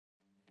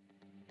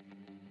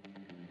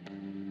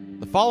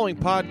following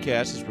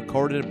podcast is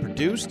recorded and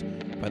produced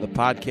by the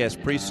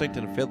Podcast Precinct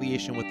in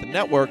affiliation with the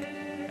network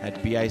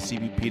at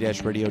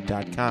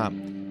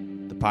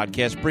bicbp-radio.com. The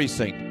Podcast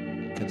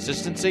Precinct.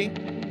 Consistency,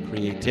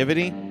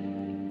 creativity,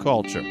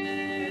 culture.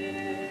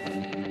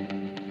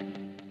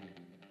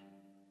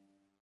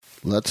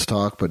 Let's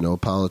Talk But No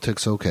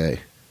Politics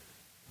Okay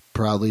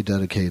proudly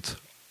dedicates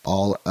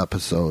all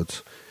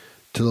episodes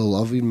to the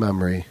loving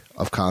memory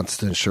of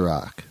Constance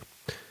Chirac,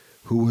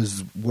 who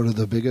was one of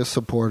the biggest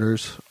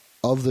supporters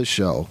of the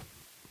show.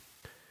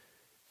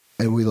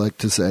 And we like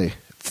to say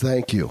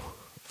thank you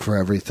for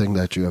everything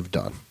that you have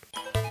done.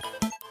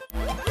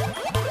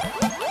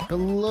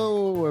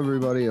 Hello,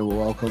 everybody, and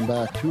welcome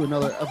back to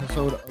another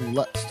episode of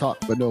Let's Talk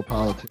But No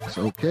Politics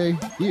Okay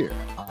here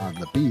on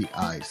the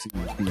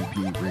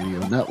BICBP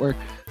Radio Network.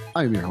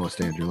 I'm your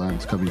host, Andrew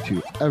Lenz, coming to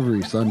you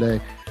every Sunday.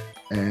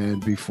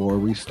 And before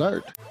we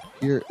start,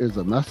 here is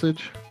a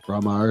message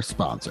from our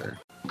sponsor.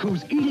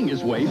 Who's eating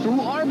his way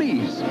through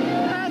Arby's?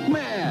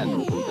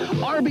 Pac-Man!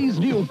 Arby's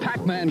new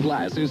Pac-Man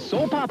glass is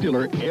so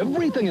popular,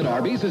 everything at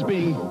Arby's is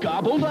being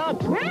gobbled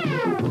up.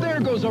 There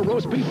goes a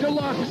roast beef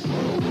deluxe.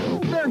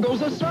 There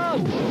goes a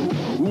sub.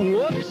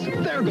 Whoops,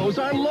 there goes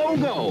our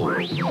logo.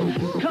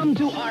 Come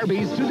to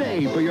Arby's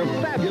today for your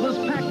fabulous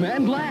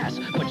Pac-Man glass.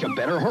 But you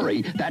better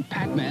hurry, that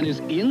Pac-Man is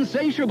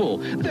insatiable.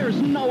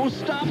 There's no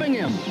stopping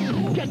him.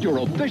 Get your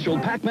official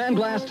Pac-Man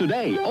glass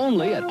today,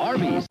 only at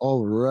Arby's.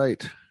 All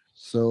right.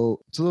 So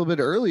it's a little bit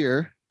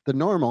earlier than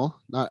normal,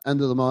 not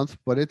end of the month,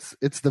 but it's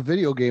the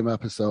video game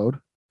episode.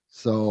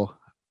 So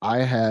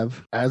I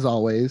have, as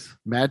always,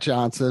 Matt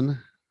Johnson,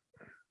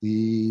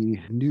 the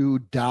new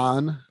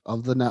Don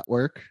of the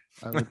network.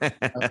 I would say.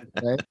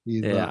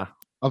 He's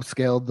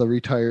upscaled the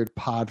retired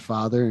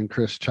Podfather and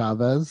Chris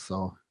Chavez.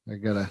 So I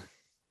gotta,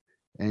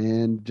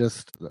 and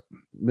just I've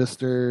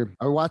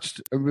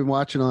been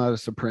watching a lot of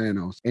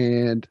Sopranos,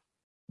 and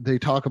they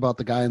talk about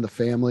the guy in the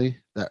family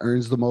that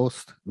earns the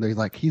most. They're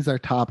like, he's our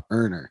top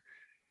earner.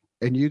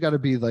 And you got to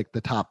be like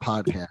the top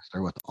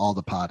podcaster with all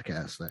the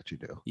podcasts that you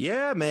do.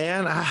 Yeah,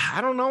 man.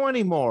 I don't know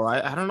anymore.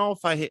 I don't know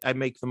if I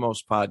make the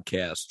most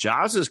podcasts.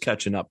 Jaws is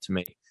catching up to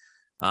me.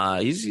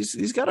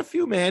 He's got a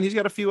few, man. He's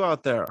got a few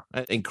out there.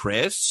 And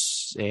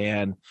Chris,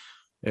 and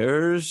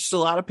there's a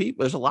lot of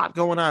people. There's a lot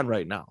going on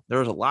right now.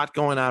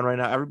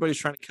 Everybody's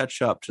trying to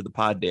catch up to the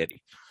Pod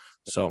Daddy.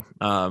 So,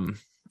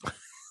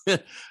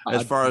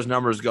 as far as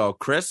numbers go,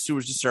 Chris, who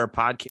was just our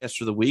podcast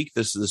for the week,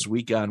 this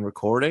week on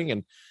recording,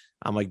 and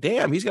I'm like,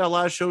 damn, he's got a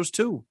lot of shows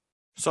too.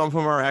 Some of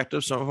them are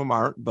active, some of them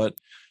aren't, but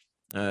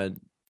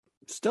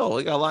still,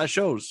 he got a lot of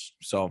shows.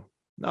 So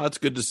no, it's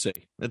good to see.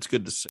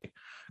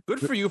 Good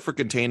for you for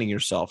containing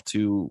yourself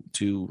to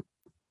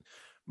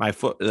my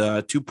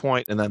 2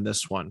 point and then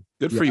this one.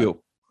 Good for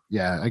you.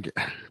 Yeah,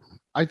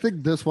 I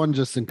think this one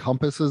just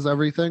encompasses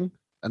everything,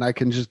 and I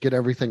can just get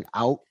everything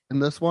out in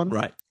this one.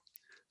 Right.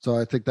 So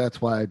I think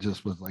that's why I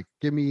just was like,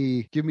 give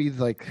me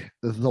like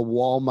the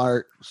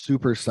Walmart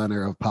super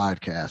center of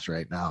podcasts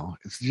right now.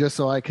 It's just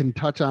so I can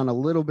touch on a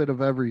little bit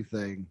of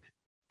everything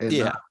and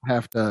not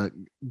have to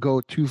go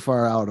too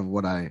far out of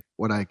what I'm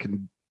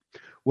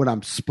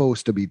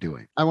supposed to be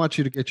doing. I want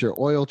you to get your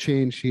oil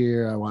change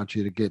here. I want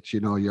you to get,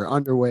 your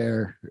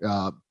underwear,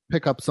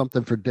 pick up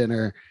something for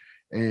dinner,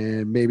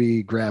 and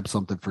maybe grab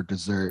something for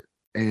dessert,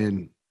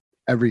 and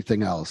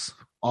everything else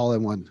all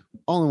in one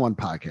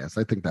podcast.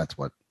 I think that's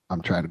what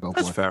I'm trying to go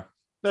for.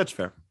 That's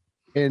fair.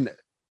 And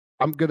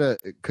I'm gonna,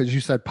 because you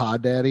said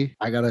Pod Daddy,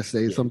 I gotta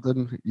say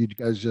something. You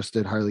guys just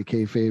did Harley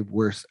Kayfabe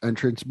worst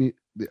entrance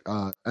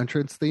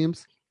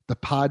themes. The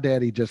Pod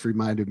Daddy just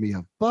reminded me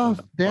of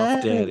Buff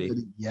Daddy.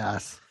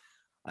 Yes,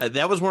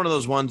 that was one of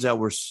those ones that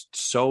were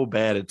so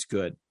bad it's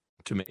good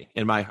to me,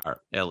 in my heart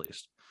at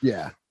least.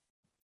 Yeah.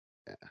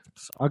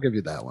 So I'll give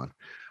you that one.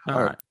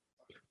 All right.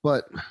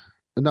 But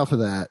enough of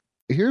that.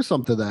 Here's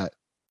something that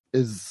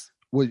is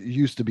what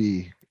used to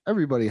be.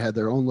 Everybody had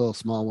their own little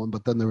small one,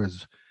 but then there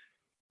was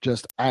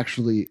just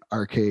actually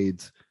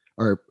arcades,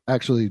 or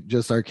actually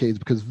just arcades,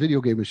 because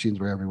video game machines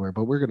were everywhere.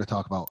 But we're going to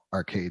talk about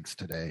arcades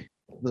today.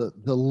 The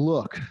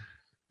look,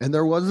 and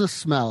there was a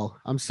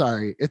smell. I'm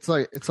sorry, it's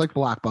like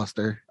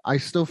Blockbuster. I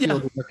still feel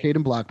the arcade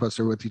and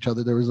Blockbuster with each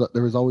other. There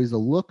was always a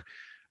look,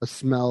 a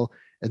smell,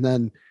 and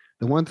then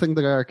the one thing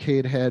the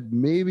arcade had,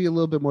 maybe a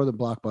little bit more than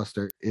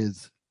Blockbuster,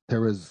 is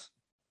there was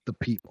the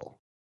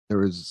people. There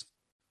was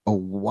a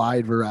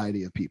wide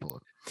variety of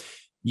people.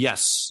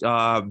 Yes,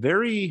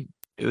 it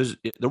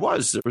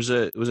was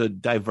a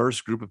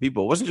diverse group of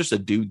people. It wasn't just a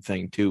dude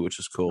thing too, which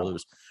is cool. It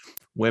was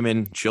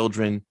women,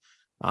 children,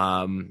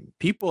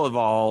 people of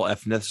all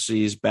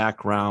ethnicities,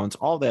 backgrounds,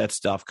 all that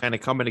stuff kind of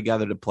coming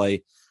together to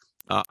play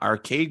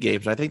arcade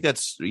games. I think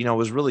that's,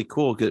 was really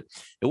cool, because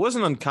it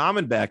wasn't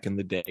uncommon back in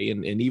the day.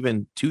 And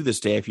even to this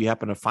day, if you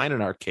happen to find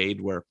an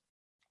arcade where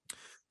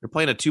you're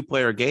playing a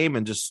 2-player game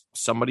and just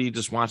somebody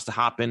just wants to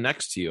hop in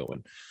next to you,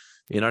 and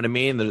you know what I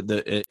mean?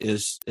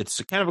 It's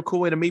kind of a cool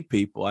way to meet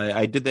people.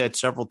 I did that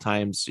several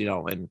times,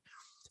 in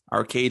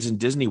arcades in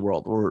Disney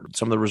World or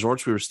some of the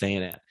resorts we were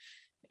staying at.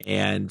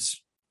 And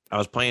I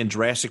was playing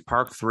Jurassic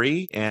Park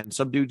 3, and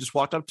some dude just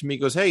walked up to me,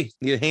 goes, "Hey,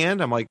 need a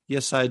hand?" I'm like,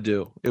 "Yes, I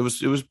do." It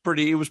was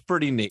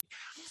pretty neat.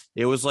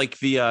 It was like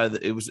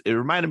it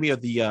reminded me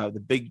of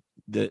the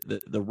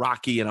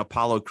Rocky and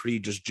Apollo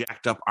Creed just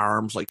jacked up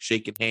arms, like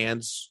shaking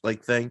hands,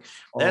 like thing.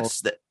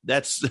 That's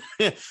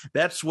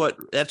that's what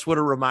it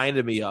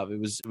reminded me of. It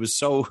was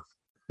so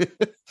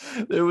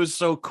it was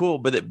so cool.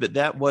 But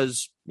that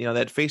was,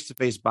 that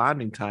face-to-face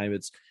bonding time.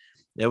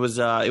 It was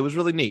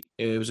really neat.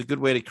 It was a good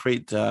way to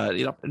create,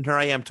 and here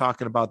I am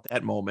talking about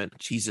that moment.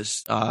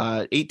 Jesus,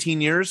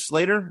 18 years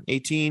later,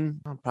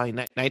 probably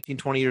 19,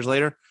 20 years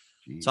later,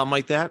 Jeez. Something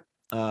like that.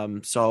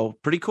 So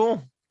pretty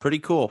cool.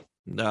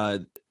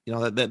 That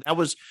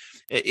was,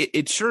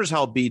 it sure as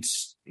hell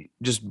beats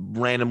just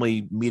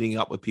randomly meeting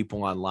up with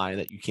people online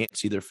that you can't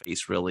see their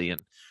face really.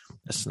 And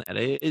this and that.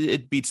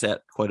 It beats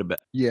that quite a bit.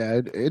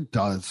 Yeah, it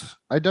does.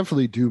 I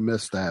definitely do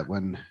miss that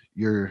when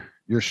you're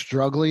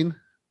struggling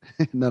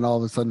and then all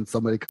of a sudden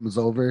somebody comes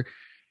over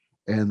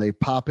and they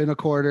pop in a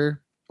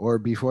quarter, or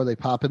before they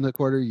pop in the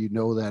quarter,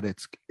 that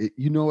it's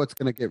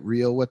going to get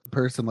real with the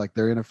person. Like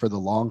they're in it for the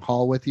long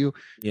haul with you.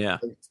 Yeah.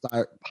 They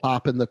start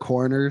popping the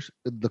quarters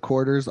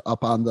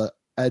up on the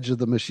edge of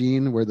the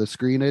machine where the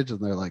screen is.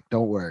 And they're like,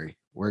 "Don't worry,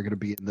 we're going to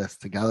be in this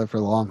together for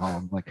the long haul."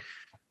 I'm like,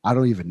 "I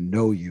don't even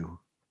know you,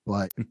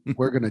 but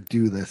we're going to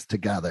do this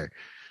together."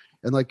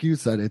 And like you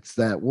said, it's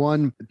that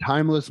one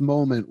timeless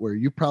moment where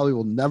you probably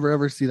will never,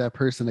 ever see that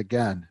person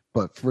again.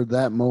 But for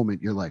that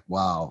moment, you're like,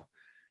 wow,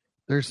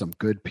 there's some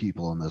good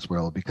people in this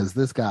world, because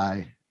this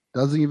guy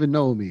doesn't even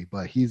know me,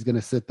 but he's going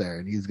to sit there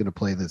and he's going to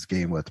play this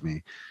game with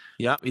me.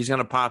 Yeah, he's going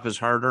to pop his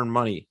hard-earned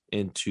money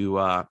into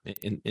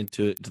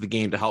the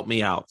game to help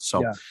me out.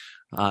 So,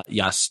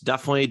 yes,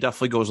 definitely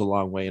goes a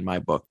long way in my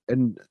book.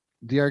 And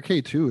the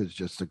arcade, too, is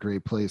just a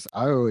great place.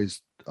 I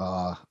always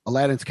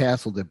Aladdin's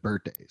Castle did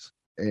birthdays.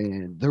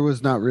 And there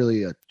was not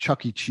really a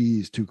Chuck E.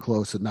 Cheese too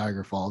close to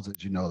Niagara Falls,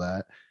 as you know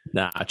that.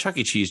 Nah, Chuck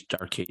E. Cheese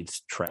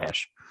arcade's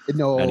trash.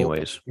 No,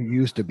 anyways, it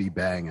used to be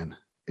banging.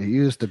 It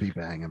used to be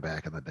banging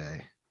back in the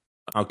day.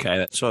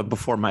 Okay, so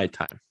before my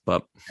time,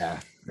 but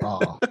yeah,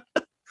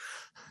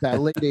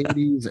 that late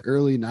 '80s,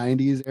 early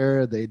 '90s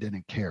era, they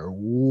didn't care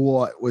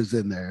what was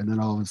in there, and then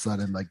all of a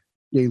sudden, like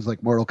games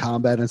like Mortal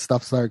Kombat and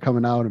stuff started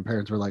coming out, and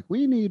parents were like,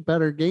 "We need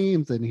better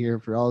games in here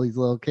for all these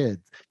little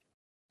kids."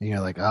 And you're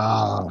like,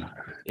 oh.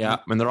 Yeah,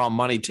 and they're all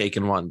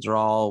money-taking ones. They're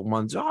all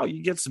ones,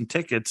 you get some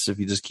tickets if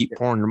you just keep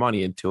pouring your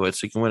money into it,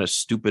 so you can win a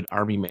stupid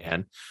army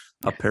man,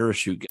 a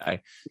parachute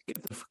guy.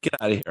 Get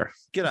out of here.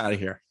 Get out of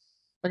here.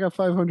 I got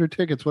 500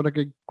 tickets. What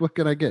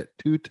can I get?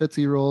 2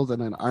 Tootsie Rolls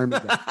and an army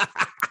guy.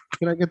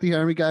 Can I get the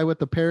army guy with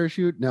the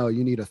parachute? No,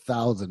 you need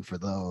 1,000 for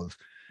those.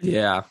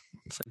 Yeah.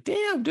 It's like,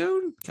 damn,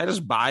 dude. Can I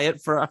just buy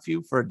it for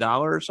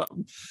 $1 or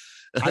something?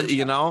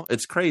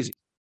 It's crazy.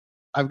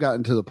 I've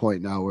gotten to the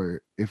point now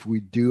where if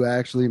we do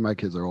actually, my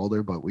kids are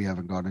older, but we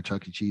haven't gone to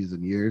Chuck E. Cheese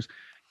in years.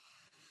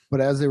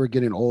 But as they were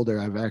getting older,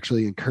 I've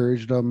actually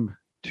encouraged them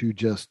to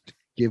just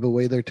give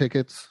away their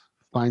tickets,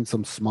 find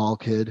some small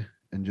kid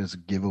and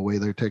just give away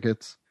their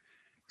tickets.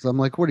 So I'm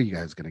like, what are you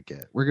guys going to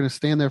get? We're going to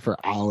stand there for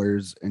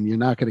hours and you're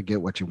not going to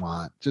get what you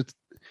want. Just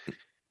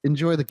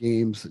enjoy the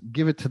games.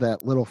 Give it to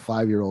that little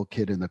 5-year-old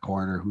kid in the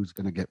corner who's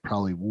going to get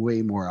probably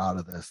way more out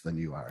of this than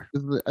you are.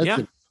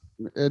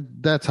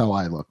 That's how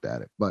I looked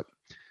at it. But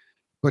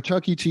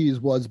Chuck E. Cheese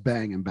was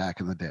banging back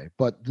in the day.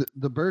 But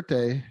the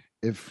birthday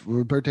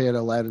at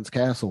Aladdin's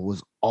Castle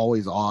was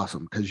always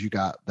awesome because you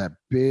got that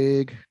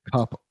big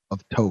cup of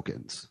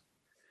tokens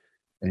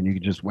and you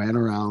just went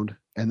around,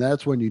 and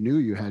that's when you knew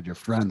you had your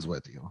friends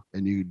with you,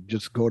 and you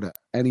just go to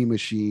any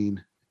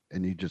machine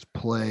and you just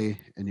play,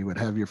 and you would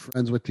have your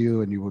friends with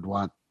you, and I would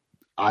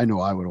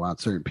want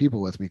certain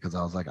people with me because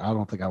I was like, I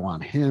don't think I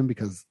want him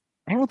because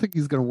I don't think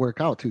he's going to work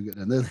out too good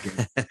in this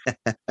game.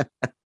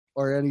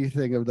 Or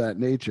anything of that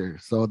nature.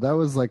 So that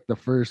was like the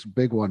first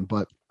big one.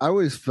 But I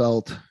always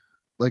felt,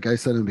 like I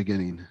said in the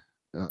beginning,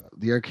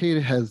 the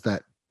arcade has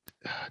that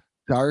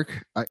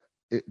dark.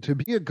 To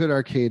be a good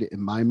arcade,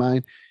 in my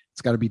mind,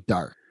 it's got to be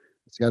dark.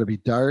 It's got to be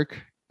dark,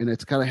 and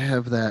it's got to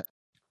have that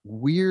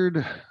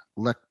weird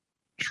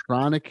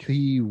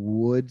electronic-y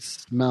wood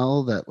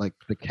smell that, like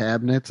the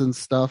cabinets and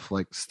stuff,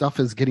 like stuff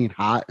is getting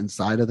hot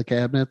inside of the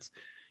cabinets,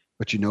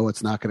 but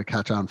it's not going to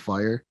catch on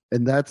fire.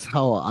 And that's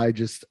how I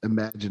just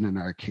imagine an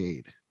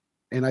arcade.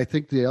 And I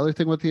think the other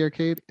thing with the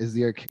arcade is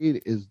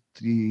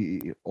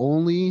the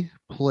only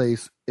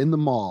place in the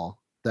mall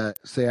that,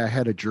 say I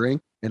had a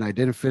drink and I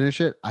didn't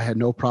finish it, I had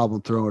no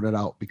problem throwing it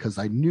out because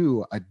I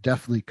knew I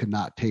definitely could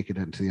not take it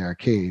into the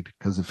arcade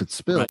because if it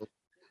spilled, right,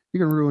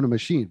 you're going to ruin a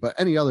machine. But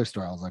any other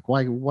store, I was like,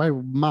 why,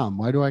 Mom,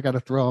 why do I got to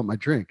throw out my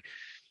drink?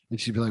 And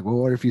she'd be like, well,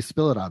 what if you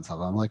spill it on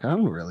something? I'm like, I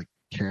don't really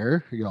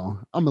care.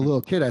 I'm a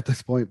little kid at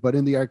this point. But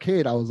in the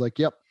arcade, I was like,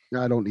 yep,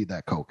 I don't need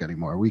that Coke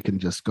anymore. We can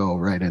just go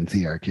right into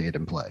the arcade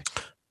and play.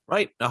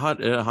 Right.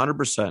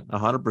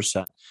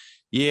 100%.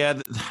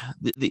 Yeah.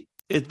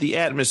 The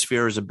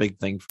atmosphere is a big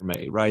thing for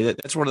me, right?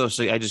 That's one of those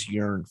things I just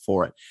yearn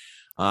for it.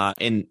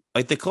 And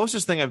like the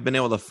closest thing I've been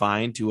able to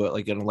find to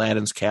like an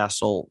Aladdin's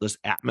Castle, this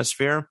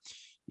atmosphere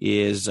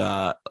is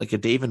like a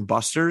Dave and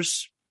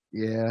Buster's.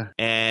 Yeah.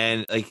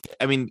 And like,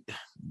 I mean,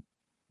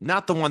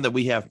 not the one that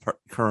we have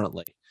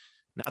currently,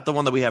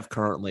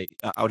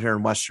 out here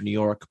in Western New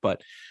York,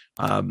 but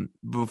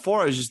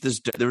before it was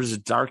just there was a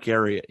dark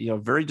area,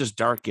 very just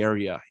dark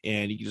area.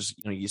 And you can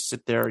just, you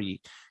sit there, you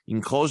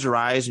can close your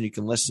eyes and you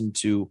can listen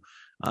to,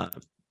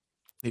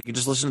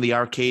 the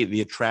arcade,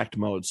 the attract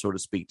mode, so to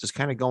speak, just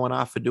kind of going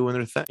off and doing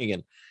their thing.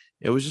 And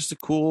it was just a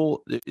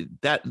cool,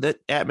 that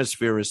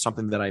atmosphere is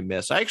something that I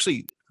miss.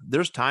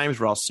 There's times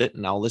where I'll sit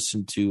and I'll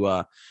listen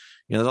to,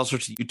 there's all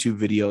sorts of YouTube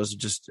videos,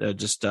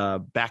 just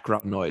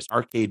background noise,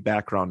 arcade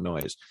background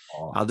noise.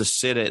 Oh. I'll just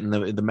sit it, and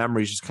the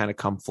memories just kind of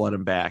come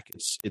flooding back.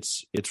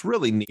 It's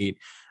really neat.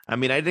 I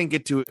mean,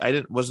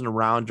 wasn't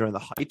around during the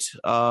height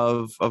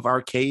of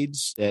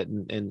arcades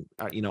and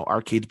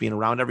arcades being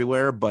around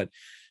everywhere, but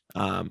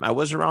I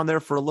was around there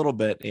for a little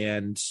bit,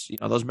 and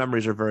those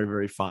memories are very,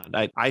 very fond.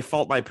 I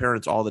fault my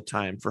parents all the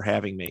time for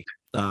having me.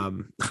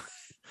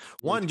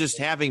 One, just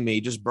having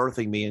me, just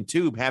birthing me, and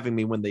two, having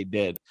me when they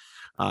did.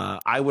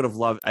 I would have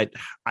loved.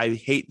 I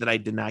hate that I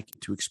did not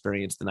get to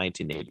experience the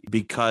 1980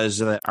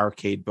 because of that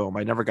arcade boom.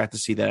 I never got to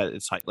see that at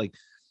its height. Like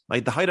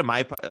the height of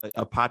my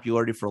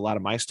popularity for a lot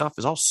of my stuff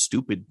is all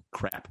stupid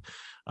crap.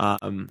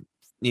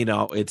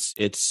 It's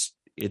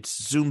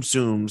Zoom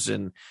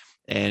Zooms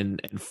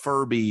and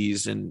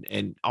Furbies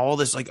and all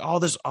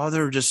this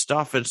other just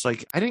stuff. It's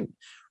like I didn't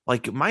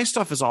like my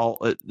stuff is all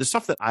the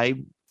stuff that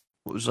I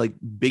was like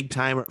big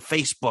time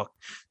Facebook,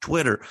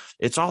 Twitter.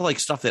 It's all like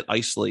stuff that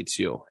isolates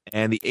you.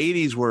 And the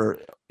 80s were,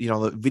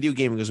 the video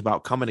gaming was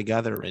about coming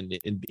together and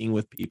being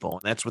with people.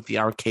 And that's what the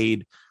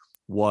arcade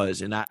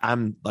was. And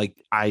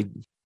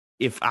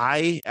if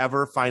I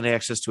ever find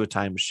access to a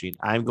time machine,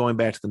 I'm going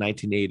back to the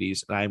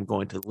 1980s and I'm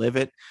going to live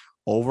it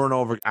over and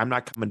over. I'm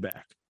not coming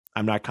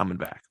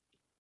back.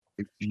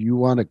 If you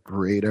want a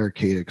great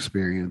arcade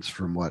experience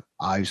from what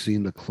I've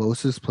seen, the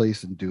closest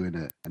place in doing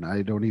it, and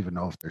I don't even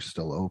know if they're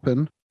still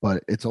open,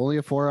 but it's only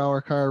a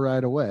 4-hour car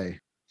ride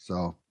away.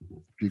 So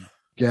if you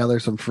gather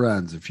some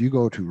friends, if you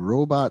go to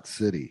Robot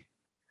City.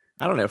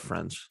 I don't have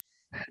friends.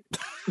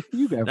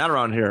 You have not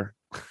around here.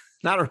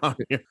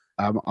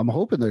 I'm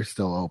hoping they're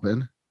still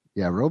open.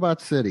 Yeah,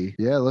 Robot City.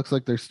 Yeah, it looks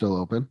like they're still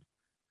open.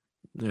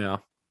 Yeah.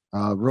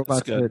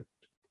 Robot City.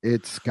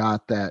 It's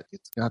got that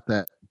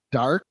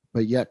dark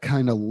but yet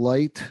kind of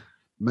light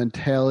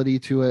mentality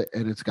to it,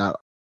 and it's got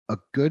a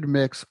good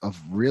mix of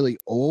really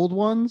old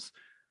ones.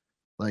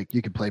 Like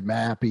you can play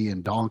Mappy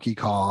and Donkey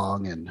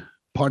Kong and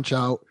Punch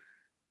Out,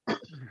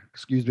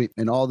 excuse me,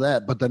 and all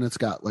that. But then it's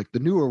got like the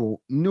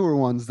newer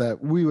ones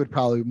that we would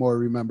probably more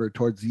remember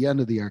towards the end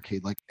of the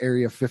arcade, like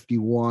Area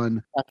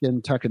 51,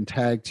 Tekken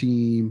Tag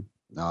Team.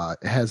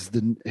 It has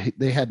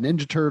they had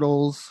Ninja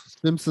Turtles,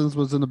 Simpsons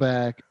was in the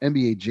back,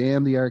 NBA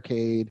Jam, the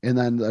arcade, and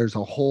then there's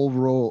a whole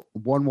row.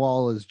 One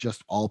wall is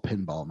just all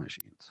pinball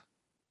machines.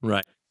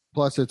 Right.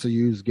 Plus, it's a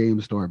used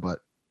game store, but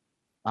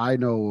I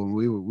know when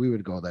we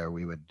would go there,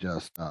 we would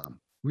just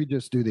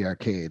do the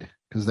arcade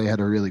because they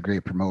had a really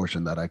great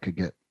promotion that I could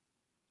get.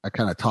 I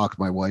kind of talked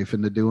my wife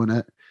into doing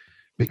it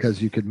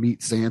because you could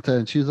meet Santa,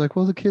 and she's like,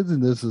 "Well, the kids,"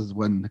 and this is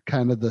when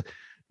kind of the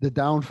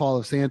downfall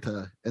of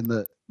Santa, and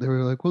they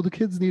were like, "Well, the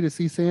kids need to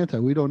see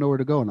Santa. We don't know where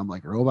to go." And I'm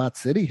like, Robot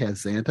City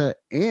has Santa,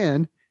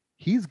 and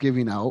he's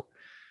giving out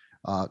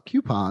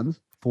coupons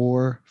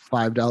for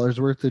 $5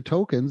 worth of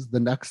tokens the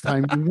next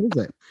time you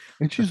visit.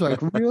 And she's like,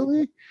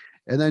 "Really?"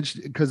 And then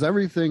because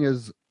everything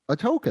is a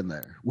token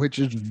there, which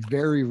is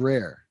very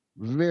rare,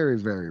 very,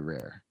 very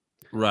rare.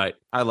 Right.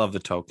 I love the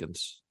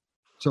tokens.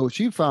 So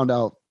she found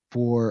out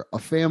for a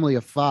family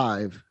of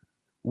 5,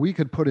 we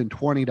could put in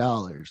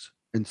 $20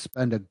 and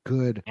spend a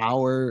good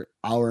hour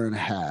and a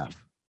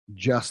half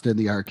just in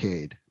the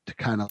arcade to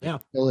kind of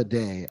kill a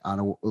day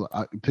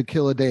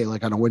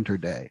like on a winter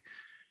day.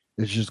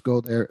 Is just go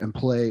there and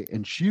play.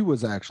 And she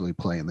was actually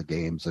playing the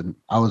games, and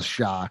I was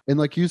shocked. And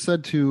like you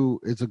said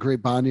too, it's a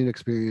great bonding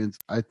experience,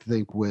 I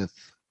think, with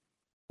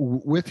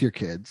your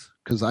kids,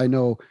 because I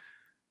know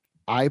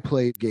I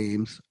played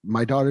games.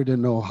 My daughter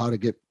didn't know how to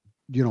get,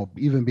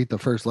 even beat the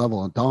first level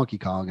on Donkey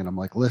Kong, and I'm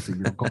like,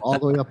 listen, go all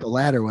the way up the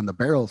ladder when the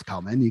barrel's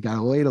coming. You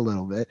gotta wait a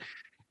little bit,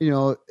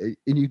 and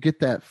you get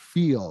that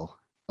feel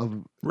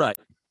of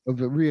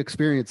the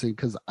re-experiencing,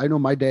 because I know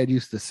my dad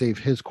used to save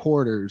his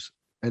quarters,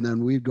 and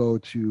then we'd go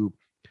to,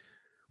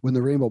 when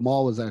the Rainbow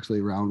Mall was actually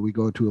around, we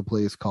go to a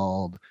place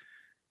called,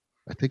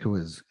 I think it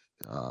was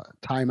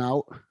Time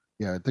Out.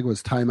 Yeah, I think it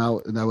was Time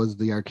Out, and that was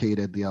the arcade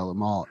at the outlet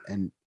mall,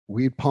 and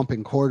we'd pump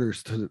in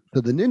quarters to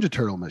the Ninja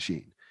Turtle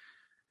machine.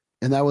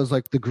 And that was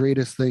like the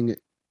greatest thing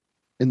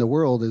in the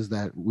world, is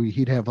that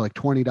he'd have like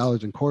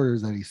 $20 in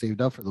quarters that he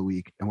saved up for the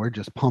week, and we're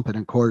just pumping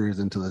in quarters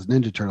into this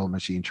Ninja Turtle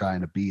machine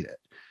trying to beat it.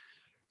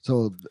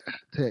 So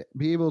to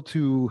be able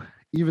to,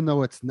 even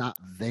though it's not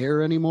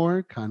there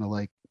anymore, kind of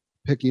like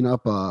picking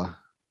up a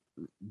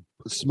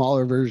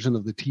smaller version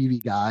of the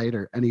TV Guide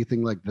or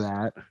anything like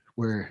that,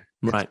 where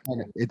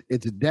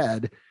it's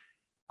dead,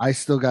 I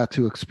still got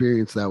to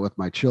experience that with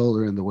my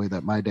children the way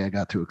that my dad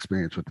got to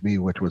experience with me,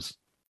 which was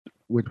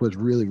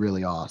really,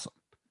 really awesome.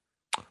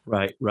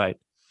 Right, right.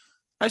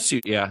 I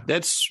see. Yeah,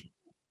 that's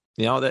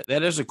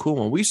that is a cool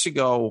one. We used to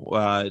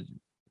go.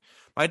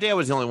 My dad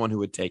was the only one who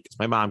would take us.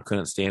 My mom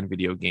couldn't stand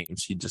video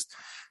games.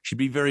 She'd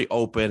be very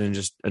open and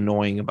just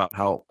annoying about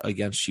how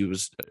against she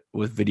was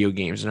with video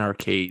games and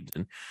arcades.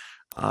 And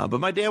but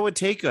my dad would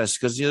take us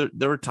because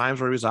there were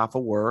times where he was off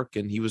of work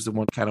and he was the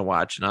one kind of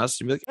watching us.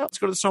 And be like, oh, let's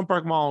go to the Stone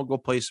Park Mall and go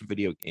play some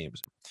video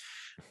games.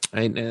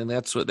 And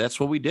that's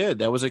what we did.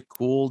 That was a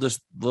cool,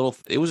 just little.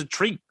 It was a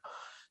treat.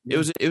 It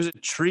was a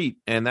treat,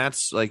 and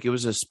that's like it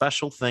was a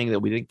special thing that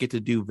we didn't get to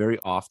do very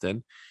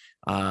often.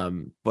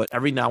 But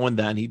every now and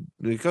then he'd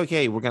be like,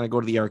 okay, we're gonna go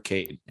to the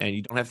arcade, and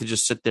you don't have to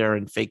just sit there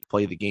and fake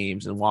play the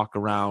games and walk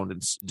around and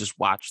just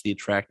watch the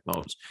attract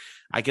modes.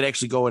 I could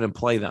actually go in and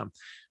play them,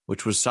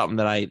 which was something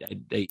that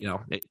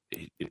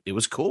it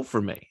was cool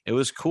for me. It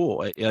was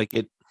cool.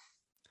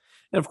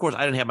 And of course,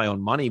 I didn't have my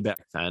own money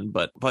back then,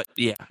 but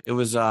yeah, it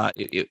was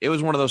it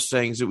was one of those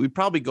things that we'd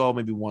probably go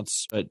maybe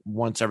once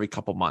every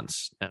couple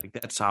months. Like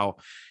that's how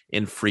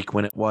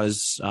infrequent it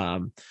was.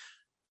 And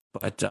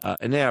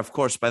yeah, of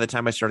course, by the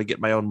time I started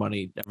getting my own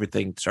money,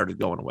 everything started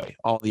going away.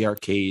 All the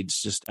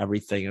arcades, just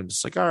everything. I'm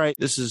just like, all right,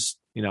 this is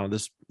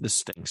this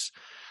stinks.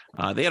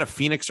 They had a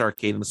Phoenix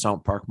arcade in the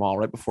Sound Park Mall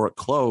right before it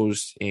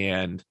closed,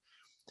 and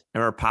I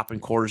remember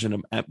popping quarters in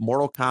them at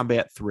Mortal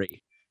Kombat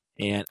 3.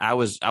 And I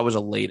was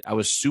elate. I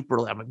was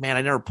super. I'm like, man,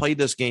 I never played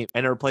this game.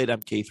 I never played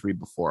MK3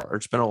 before, or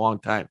it's been a long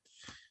time.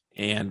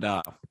 And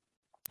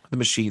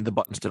the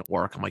buttons didn't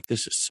work. I'm like,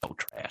 this is so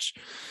trash.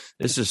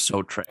 This is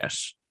so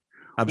trash.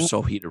 I'm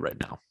so heated right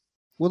now.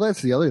 Well,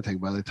 that's the other thing.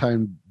 By the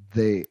time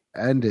they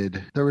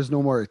ended, there was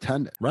no more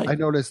attendance. Right. I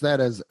noticed that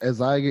as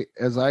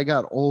I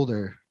got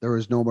older, there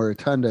was no more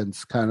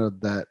attendance. Kind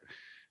of that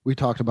we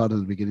talked about in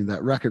the beginning.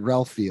 That Wreck-It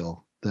Ralph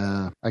feel.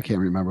 I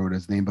can't remember what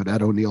his name, but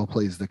Ed O'Neill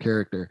plays the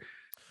character.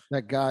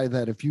 That guy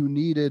that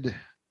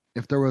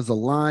if there was a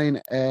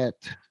line at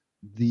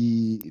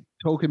the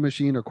token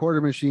machine or quarter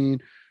machine,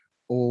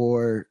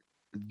 or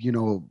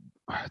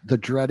the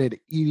dreaded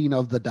eating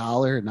of the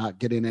dollar and not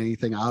getting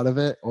anything out of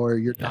it, or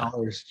your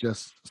dollar is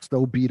just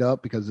so beat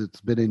up because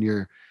it's been in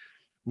your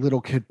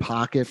little kid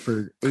pocket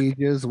for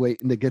ages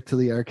waiting to get to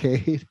the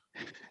arcade.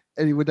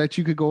 And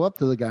you could go up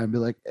to the guy and be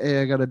like,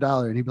 hey, I got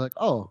 $1. And he'd be like,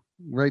 oh,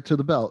 right to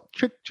the belt.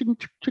 Chick, chick,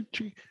 chick, chick,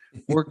 chick.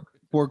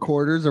 Four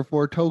quarters or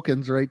 4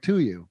 tokens right to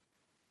you.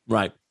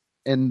 Right.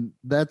 And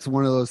that's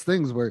one of those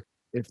things where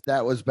if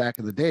that was back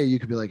in the day, you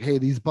could be like, hey,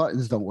 these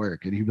buttons don't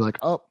work. And he'd be like,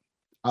 oh,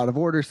 out of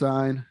order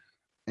sign.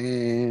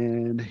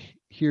 And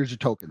here's your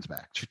tokens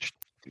back.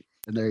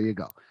 And there you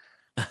go.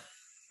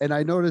 And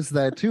I noticed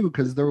that too,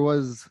 because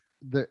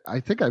I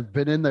think I've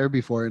been in there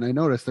before, and I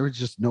noticed there was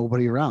just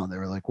nobody around. They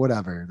were like,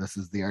 whatever, this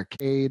is the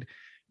arcade.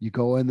 You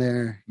go in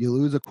there, you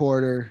lose a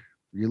quarter,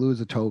 you lose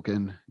a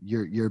token,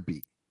 you're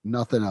beat.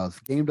 Nothing else.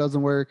 Game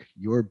doesn't work,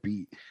 you're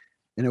beat.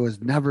 And it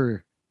was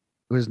never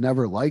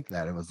like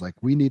that. It was like,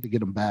 we need to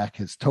get him back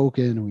his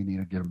token, we need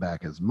to get him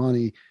back his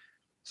money,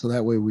 so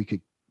that way we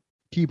could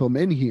keep him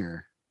in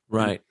here.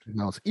 Right.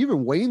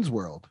 Even Wayne's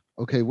World.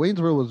 Okay,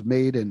 Wayne's World was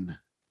made in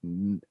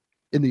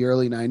the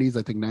early 90s,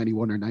 I think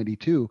 91 or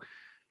 92.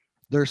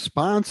 Their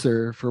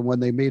sponsor for when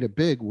they made it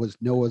big was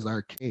Noah's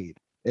Arcade.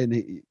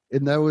 And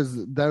that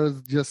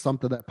was just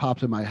something that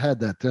popped in my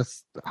head, that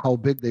just how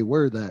big they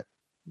were, that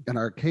an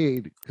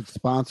arcade could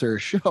sponsor a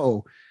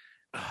show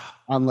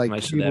on like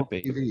cable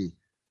TV.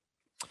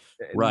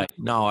 Right.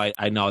 No,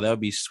 I know that would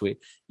be sweet.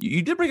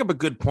 You did bring up a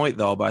good point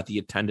though about the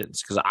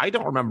attendance, because I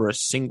don't remember a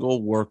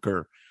single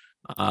worker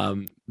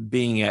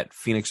being at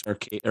Phoenix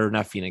Arcade, or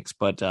not Phoenix,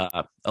 but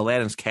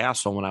Aladdin's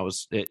Castle when I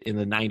was in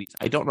the 90s.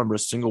 I don't remember a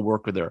single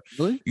worker there.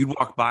 Really? You'd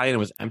walk by and it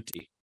was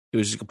empty. It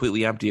was just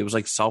completely empty. It was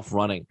like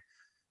self-running.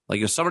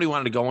 Like if somebody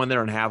wanted to go in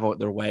there and have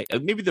their way,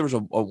 maybe there was a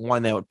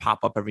one that would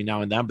pop up every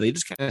now and then, but they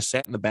just kind of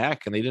sat in the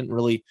back and they didn't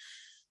really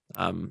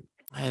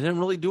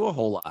do a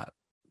whole lot.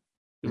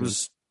 It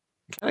was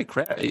kind of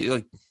crap.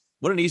 Like,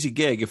 what an easy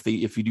gig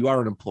if you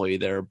are an employee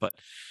there, but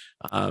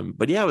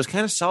yeah, it was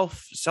kind of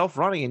self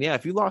running, and yeah,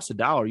 if you lost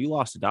 $1, you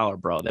lost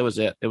 $1, bro. That was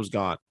it. It was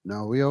gone.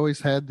 No, we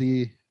always had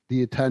the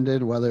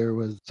attendant, whether it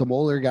was some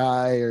older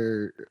guy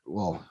or,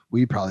 well,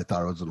 I probably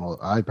thought it was an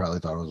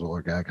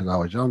older guy because I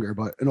was younger,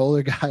 but an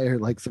older guy or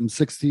like some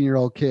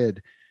 16-year-old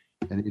kid,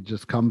 and he'd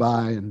just come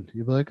by and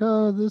he'd be like,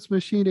 oh, this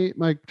machine ate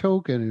my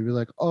token, and he'd be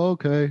like, oh,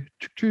 okay,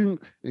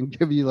 and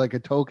give you like a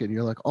token.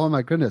 You're like, oh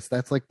my goodness,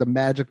 that's like the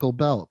magical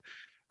belt.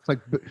 It's like,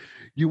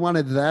 you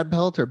wanted that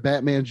belt or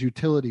Batman's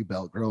utility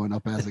belt growing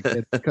up as a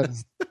kid,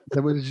 because it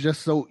was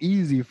just so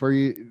easy for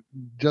him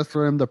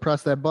to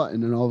press that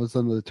button, and all of a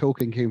sudden the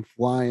token came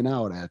flying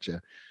out at you.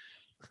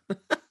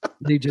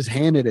 They just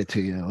handed it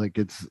to you like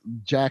it's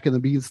Jack and the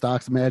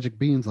Beanstalk's magic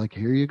beans. Like,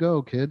 here you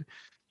go, kid.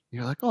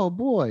 You're like, oh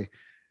boy.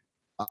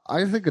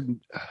 I think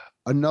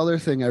another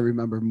thing I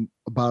remember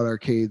about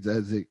arcades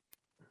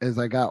as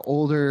I got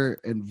older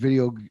and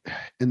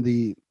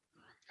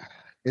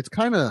it's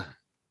kind of,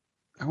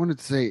 I wanted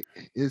to say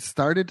it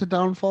started to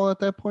downfall at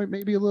that point,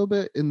 maybe a little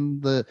bit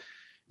in the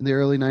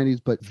early 90s,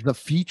 but the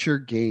feature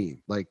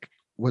game like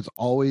was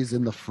always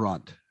in the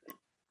front.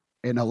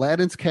 In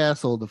Aladdin's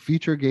Castle, the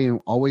feature game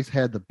always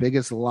had the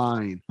biggest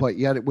line, but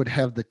yet it would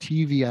have the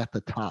TV at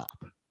the top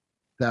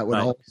that would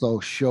Right. also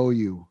show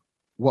you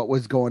what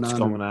was going What's on.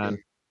 going on?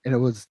 And it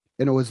was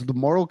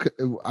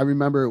the I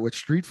remember it with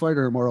Street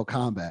Fighter and Mortal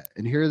Kombat.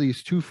 And here are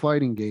these two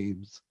fighting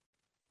games,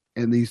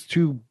 and these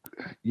two,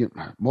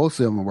 most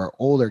of them were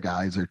older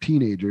guys or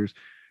teenagers,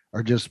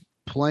 are just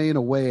playing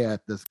away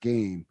at this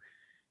game,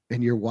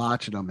 and you're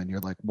watching them, and you're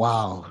like,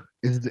 wow,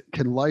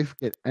 can life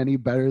get any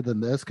better than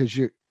this? Because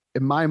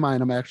in my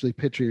mind, I'm actually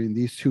picturing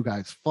these two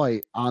guys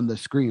fight on the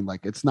screen.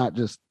 Like, it's not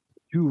just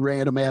two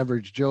random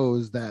average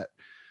Joes that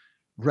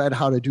read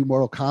how to do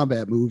Mortal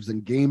Kombat moves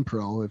in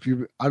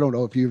GamePro. I don't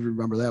know if you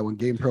remember that, when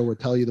GamePro would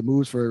tell you the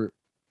moves for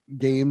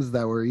games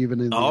that were even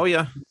in. Oh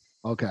yeah.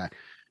 Okay.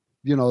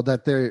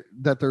 That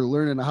they're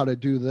learning how to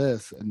do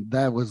this, and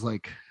that was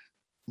like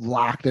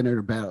locked in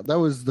their battle. That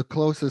was the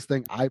closest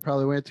thing I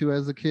probably went to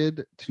as a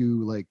kid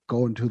to like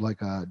going to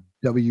like a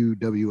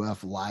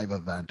WWF live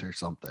event or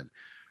something,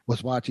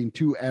 was watching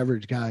two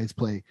average guys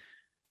play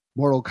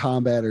Mortal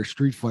Kombat or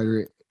Street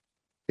Fighter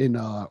in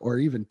or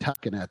even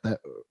Tekken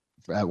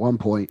at one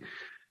point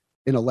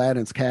in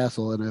Aladdin's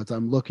Castle. And as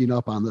I'm looking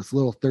up on this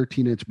little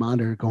 13-inch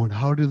monitor going,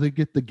 how do they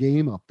get the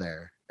game up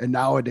there? And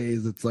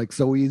nowadays it's like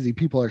so easy.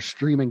 People are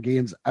streaming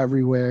games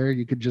everywhere.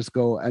 You could just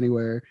go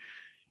anywhere.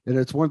 And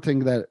it's one thing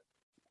that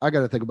I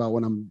got to think about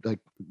when I'm like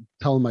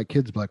telling my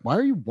kids, like, why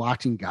are you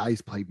watching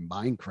guys play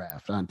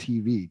Minecraft on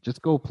TV?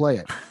 Just go play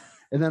it.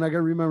 And then I got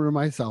to remember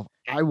myself,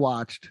 I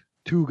watched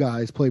two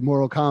guys play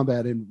Mortal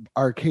Kombat in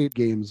arcade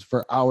games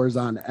for hours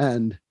on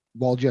end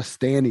while just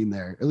standing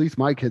there. At least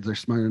my kids are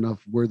smart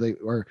enough where they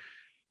or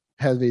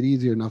have it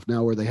easier enough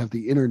now where they have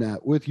the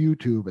internet with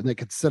YouTube, and they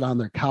could sit on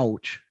their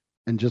couch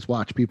and just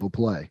watch people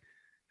play.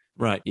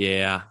 Right.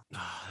 Yeah.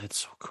 Oh, that's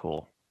so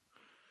cool.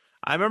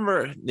 I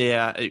remember,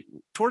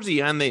 towards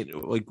the end, they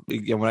like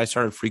again, when I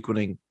started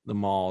frequenting the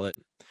mall, that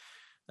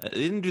they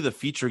didn't do the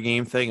feature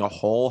game thing a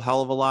whole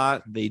hell of a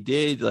lot. They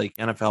did like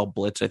NFL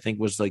Blitz, I think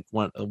was like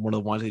one of the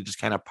ones they just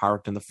kind of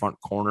parked in the front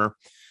corner.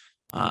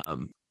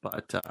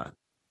 But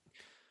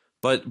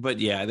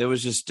yeah, there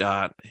was just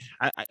I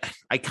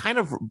kind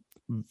of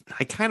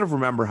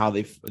remember how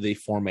they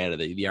formatted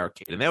the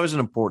arcade, and that was an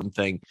important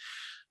thing.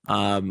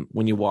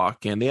 When you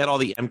walk in, they had all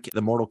the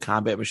Mortal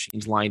Kombat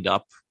machines lined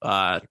up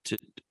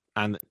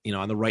on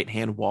the right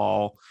hand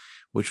wall,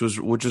 which was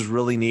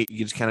really neat.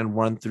 You just kind of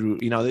run through.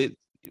 It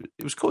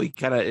was cool. You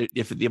kind of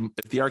if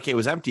the arcade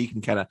was empty, you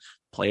can kind of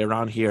play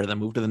around here, then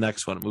move to the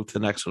next one, move to the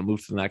next one,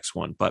 move to the next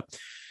one. But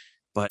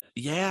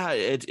yeah,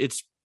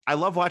 it's. I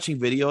love watching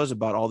videos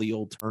about all the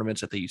old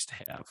tournaments that they used to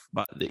have,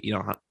 but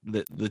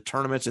the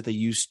tournaments that they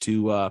used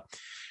to.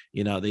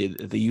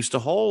 They used to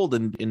hold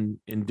and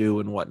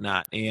do and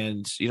whatnot,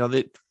 and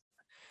they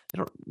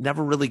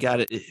never really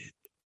got it.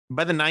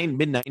 By the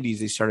mid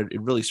 90s,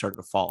 it really started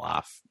to fall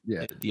off.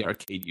 Yeah, the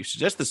arcade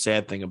usage. That's the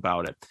sad thing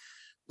about it.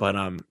 But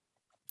I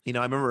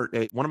remember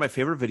one of my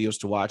favorite videos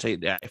to watch.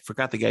 I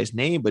forgot the guy's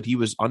name, but he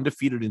was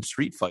undefeated in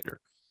Street Fighter.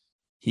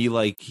 He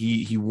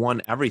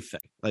won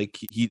everything.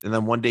 And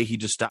then one day he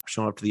just stopped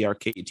showing up to the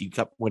arcades. He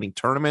kept winning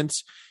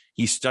tournaments.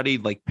 He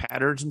studied like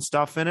patterns and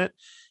stuff in it.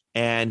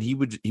 And he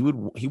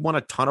won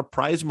a ton of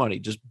prize money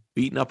just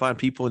beating up on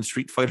people in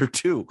Street Fighter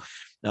 2,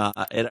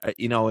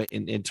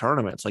 in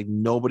tournaments. Like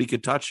nobody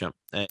could touch him.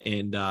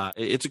 And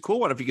it's a cool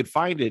one. If you could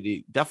find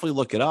it, definitely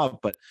look it up.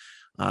 But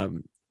I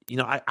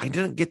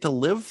didn't get to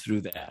live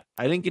through that.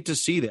 I didn't get to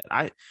see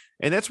that.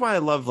 And that's why I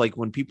love like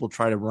when people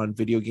try to run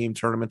video game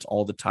tournaments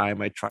all the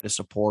time. I try to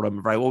support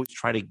them. I always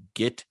try to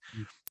get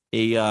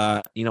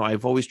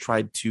I've always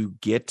tried to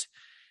get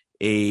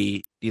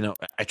I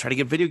try to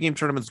get video game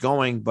tournaments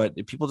going, but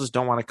people just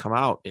don't want to come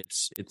out.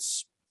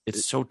 It's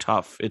so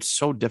tough. It's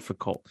so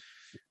difficult.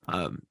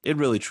 It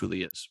really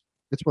truly is.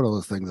 It's one of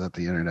those things that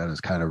the internet has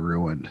kind of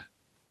ruined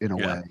in a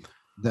way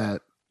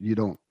that you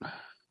don't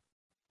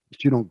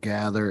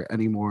gather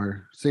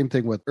anymore. Same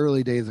thing with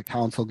early days of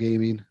console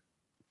gaming,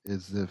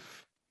 is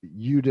if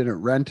you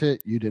didn't rent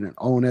it, you didn't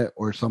own it,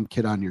 or some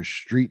kid on your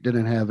street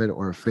didn't have it,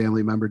 or a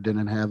family member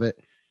didn't have it,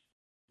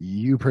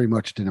 you pretty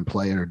much didn't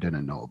play it or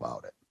didn't know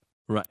about it.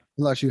 Right.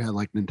 Unless you had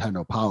like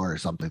Nintendo Power or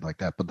something like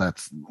that, but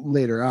that's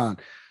later on.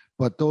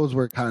 But those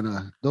were kind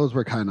of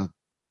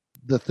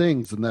the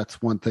things, and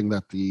that's one thing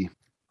that the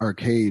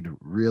arcade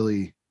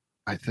really,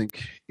 I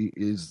think,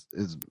 is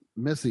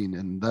missing,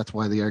 and that's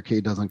why the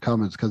arcade doesn't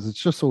come, is because it's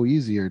just so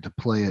easier to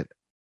play it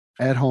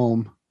at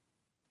home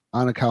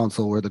on a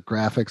console where the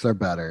graphics are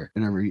better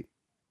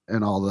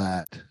and all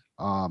that.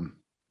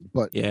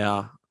 But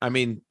yeah, I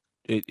mean,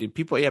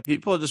 people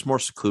are just more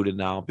secluded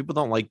now. People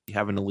don't like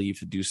having to leave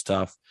to do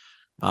stuff.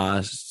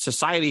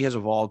 Society has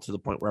evolved to the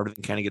point where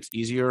everything kind of gets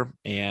easier,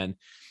 and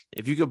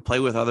if you could play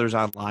with others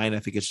online, I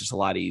think it's just a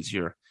lot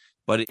easier.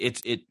 But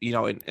and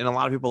a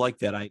lot of people like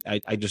that.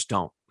 I just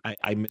don't.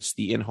 I miss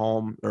the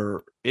in-home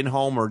or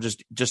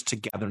just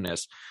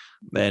togetherness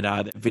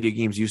that video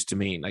games used to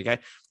mean.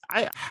 Like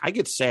I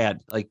get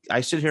sad. Like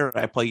I sit here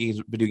and I play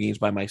video games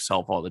by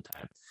myself all the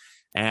time.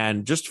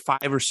 And just 5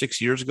 or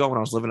 6 years ago when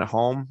I was living at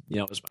home,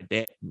 it was my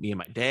dad, me and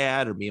my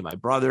dad, or me and my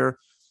brother,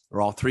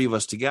 or all three of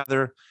us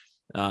together.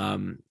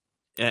 Just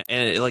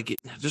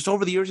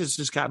over the years, it's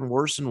just gotten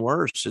worse and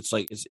worse.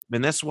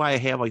 And that's why I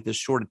have like this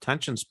short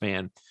attention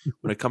span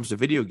when it comes to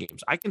video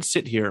games. I can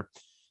sit here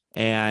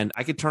and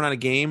I could turn on a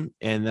game,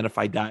 and then if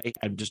I die,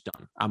 I'm just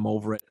done. I'm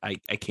over it. I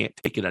can't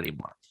take it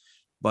anymore.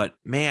 But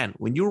man,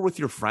 when you were with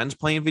your friends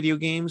playing video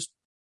games,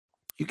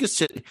 you could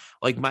sit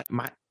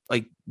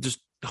just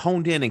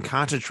honed in and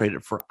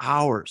concentrated for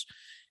hours.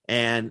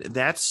 And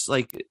that's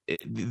like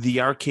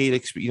the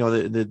arcade,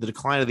 the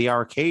decline of the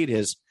arcade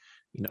has,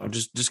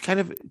 just kind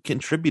of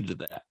contributed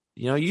to that.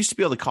 You used to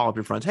be able to call up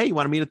your friends, hey, you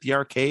want to meet at the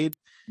arcade?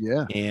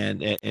 Yeah.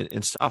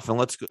 And stuff. And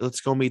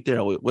let's go meet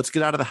there. Let's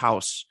get out of the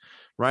house,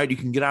 right? You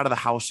can get out of the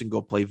house and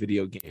go play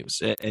video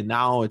games. And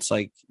now it's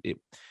like, you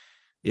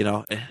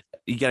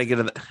got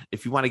to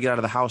if you want to get out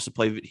of the house to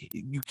play,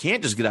 you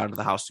can't just get out of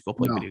the house to go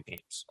play video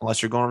games unless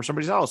you're going over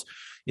somebody's house.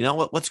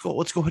 Let's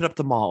go hit up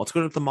the mall. Let's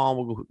go hit the mall.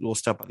 And we'll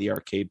step by the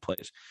arcade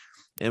place.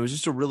 And it was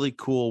just a really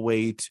cool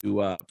way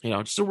to,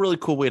 just a really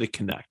cool way to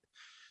connect.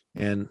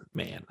 And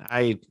man,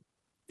 it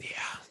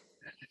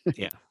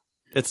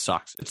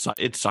sucks.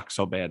 It sucks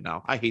so bad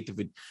now. I hate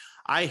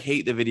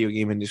the video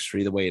game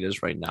industry the way it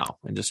is right now,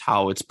 and just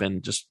how it's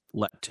been just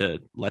let to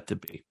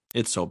be.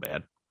 It's so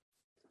bad.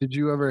 Did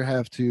you ever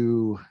have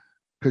to,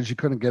 because you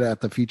couldn't get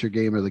at the feature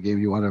game or the game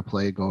you wanted to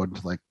play, go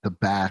into like the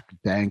back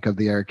bank of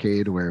the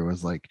arcade where it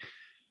was like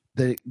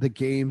the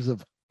games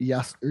of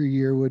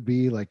yesteryear would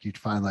be like, you'd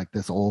find like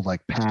this old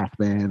like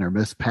Pac-Man or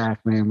Miss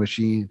Pac-Man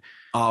machine.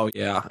 Oh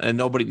yeah. And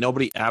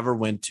nobody ever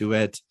went to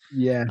it.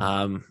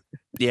 Yeah.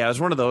 Yeah, it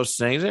was one of those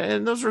things.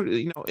 And those are,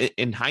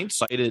 in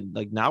hindsight,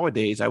 like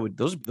nowadays,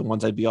 those are the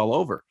ones I'd be all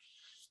over.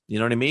 You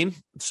know what I mean?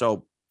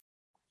 So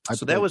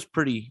that was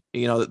pretty,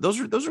 those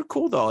are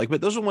cool though. Like,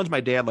 but those are ones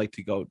my dad liked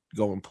to go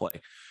and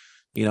play,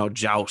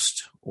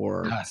 Joust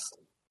or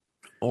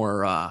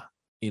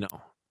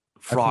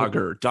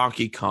Frogger,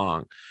 Donkey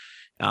Kong,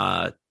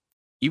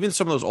 even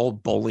some of those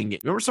old bowling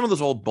games. Remember some of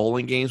those old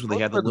bowling games where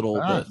they had the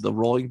little, the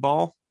rolling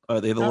ball? They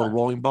had the little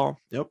rolling ball.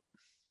 Yep.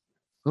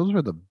 Those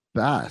were the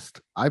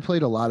best. I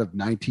played a lot of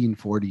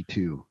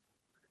 1942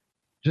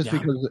 just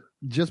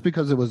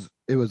because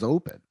it was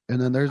open.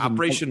 And then there's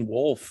Operation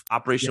Wolf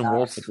with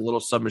the little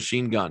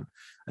submachine gun.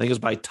 I think it was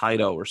by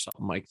Taito or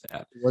something like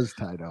that. It was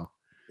Taito.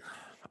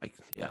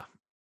 Yeah.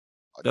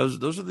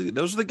 Those are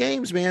the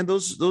games, man.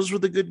 Those were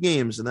the good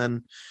games. And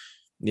then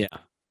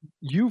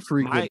you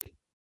frequent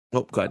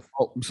go ahead.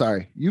 Oh, I'm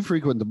sorry. You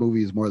frequent the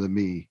movies more than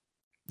me.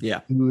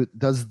 Yeah. Who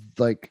does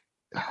like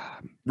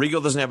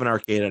Regal doesn't have an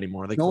arcade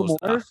anymore. They closed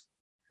it off.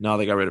 No,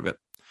 they got rid of it.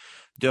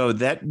 Dude,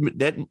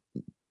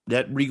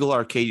 that Regal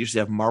arcade used to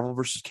have Marvel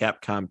vs.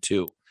 Capcom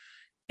 2.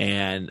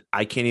 And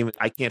I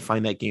can't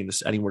find that game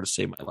anywhere to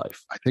save my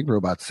life. I think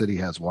Robot City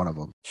has one of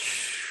them.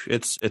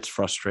 It's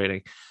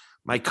frustrating.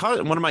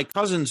 One of my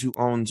cousins who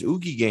owns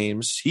Oogie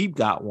Games, he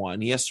got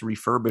one. He has to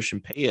refurbish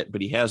and pay it,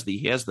 but he has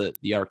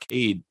the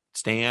arcade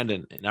stand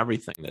and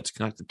everything that's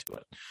connected to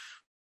it.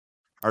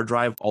 Hard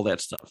drive, all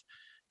that stuff.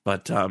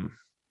 But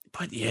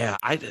yeah,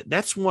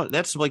 that's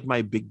like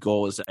my big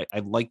goal is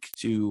I'd like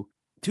to,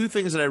 two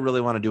things that I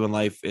really want to do in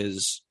life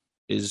is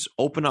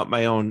open up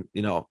my own,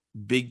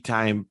 big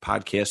time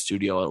podcast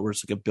studio where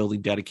it's like a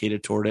building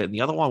dedicated toward it. And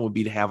the other one would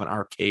be to have an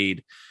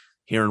arcade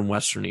here in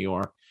Western New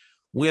York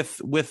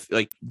with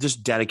like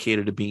just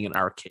dedicated to being an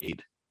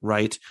arcade,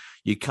 right?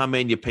 You come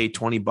in, you pay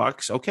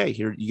 $20. Okay,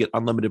 here you get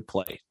unlimited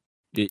play,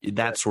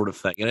 that sort of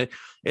thing. And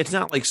it's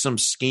not like some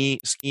scheme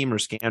or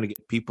scam to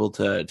get people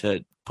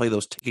to play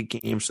those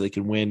ticket games so they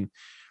can win.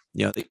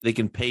 They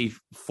can pay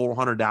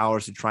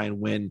 $400 to try and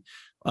win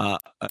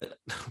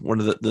one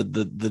of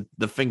the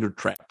finger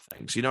trap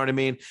things. You know what I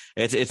mean?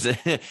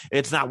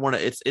 It's not one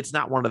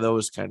of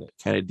those kind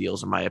of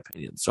deals in my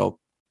opinion. So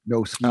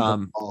no skee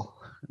ball.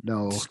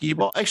 No skee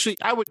ball. Actually,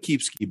 I would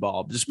keep skee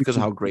ball just because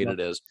of how great it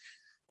is.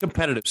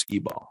 Competitive skee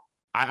ball.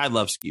 I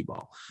love skee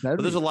ball.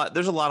 But there's a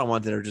lot of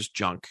ones that are just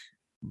junk.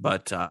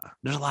 But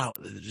there's a lot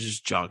of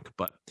just junk.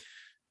 But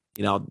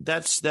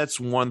that's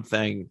one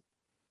thing.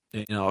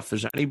 If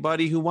there's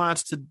anybody who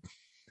wants to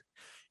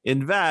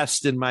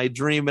invest in my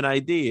dream and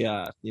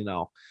idea,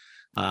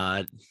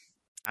 I'm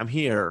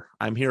here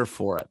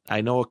for it.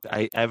 I know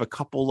I have a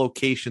couple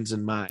locations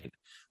in mind,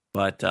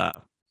 but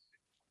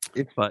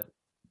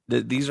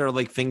these are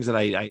like things that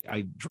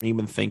I dream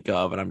and think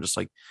of, and I'm just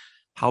like,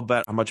 how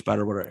much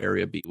better would our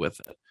area be with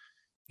it?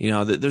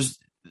 There's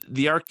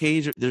the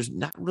arcades. There's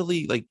not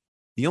really like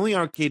the only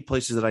arcade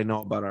places that I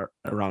know about are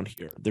around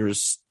here.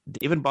 There's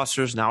Dave &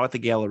 Buster's now at the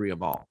Galleria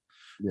Mall.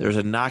 Yeah. There's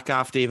a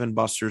knockoff Dave &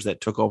 Buster's that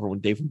took over when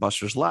Dave &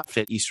 Buster's left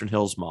at Eastern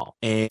Hills Mall,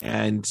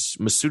 and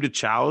Masuda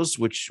Chow's,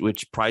 which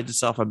prides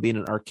itself on being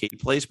an arcade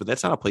place, but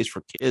that's not a place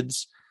for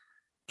kids.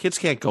 Kids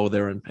can't go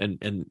there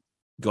and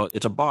go.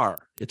 It's a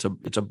bar. It's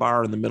a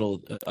bar in the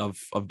middle of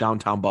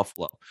downtown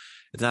Buffalo.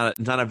 It's not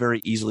a very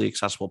easily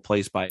accessible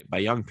place by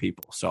young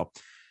people. So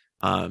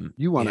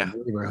you want a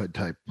neighborhood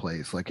type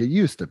place like it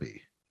used to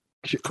be.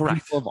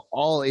 Correct. People of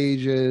all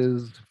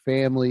ages,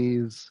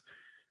 families,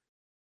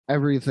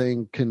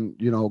 everything can,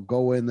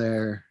 go in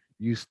there,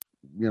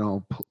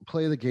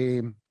 play the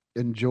game,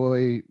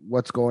 enjoy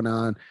what's going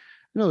on.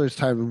 There's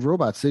time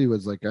Robot City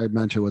was, like I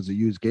mentioned, was a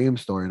used game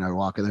store, and I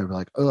walk in there and be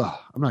like, ugh,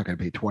 I'm not going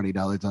to pay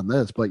 $20 on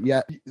this. But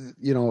yet,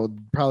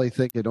 probably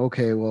thinking,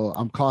 okay, well,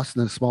 I'm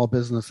costing a small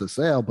business a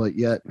sale, but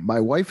yet my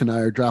wife and I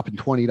are dropping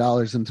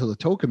 $20 into the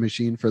token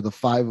machine for the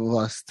 5 of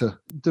us to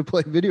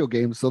play video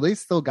games. So they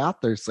still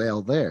got their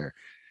sale there.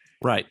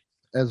 Right.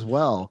 As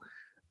well.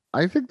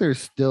 I think there's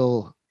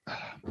still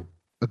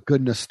a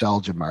good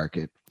nostalgia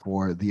market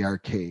for the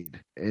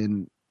arcade,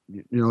 and,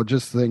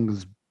 just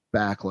things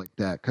back like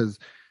that. Cause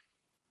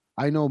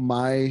I don't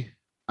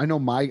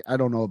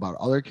know about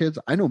other kids.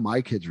 I know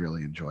my kids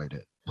really enjoyed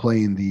it,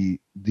 playing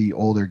the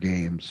older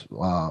games.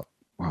 My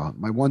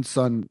one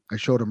son, I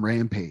showed him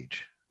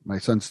Rampage. My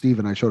son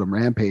Steven, I showed him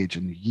Rampage,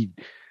 and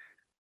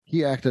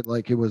he acted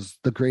like it was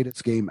the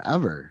greatest game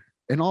ever.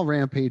 And all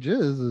Rampage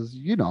is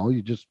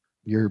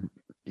you're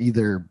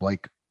either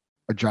like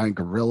a giant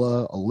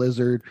gorilla, a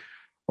lizard,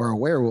 or a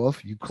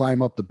werewolf. You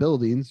climb up the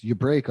buildings, you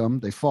break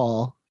them, they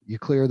fall. You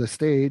clear the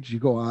stage, you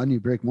go on, you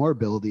break more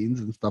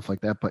buildings and stuff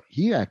like that. But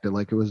he acted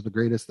like it was the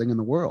greatest thing in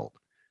the world.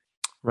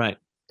 Right.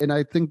 And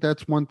I think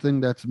that's one thing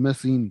that's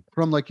missing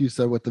from, like you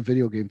said, with the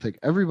video game thing.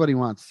 Everybody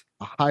wants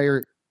a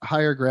higher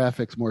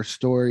graphics, more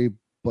story,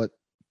 but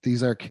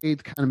these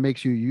arcades kind of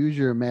makes you use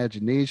your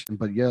imagination,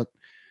 but yet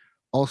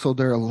also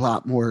they're a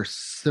lot more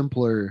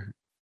simpler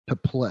to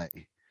play.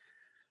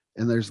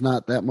 And there's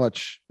not that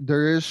much,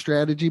 there is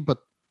strategy, but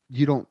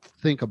you don't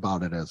think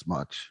about it as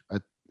much.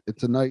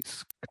 It's a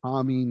nice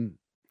calming.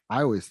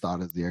 I always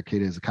thought of the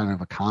arcade as a kind of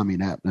a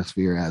calming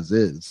atmosphere as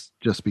is,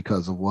 just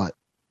because of what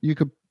the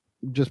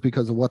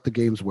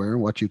games were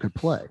and what you could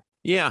play.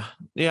 Yeah.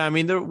 I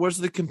mean, there was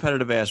the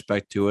competitive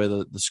aspect to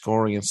it, the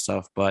scoring and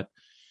stuff. But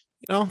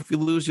if you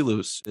lose, you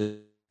lose.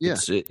 It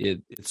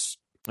is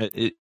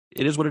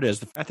what it is.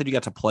 The fact that you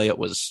got to play it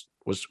was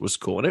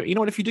cool.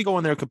 And if you did go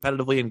in there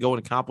competitively and go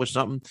and accomplish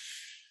something,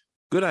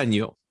 good on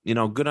you.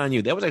 Good on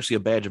you. That was actually a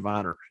badge of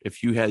honor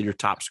if you had your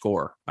top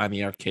score on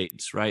the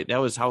arcades, right?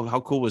 That was how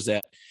cool was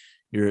that?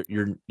 Your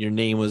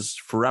name was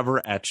forever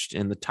etched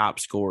in the top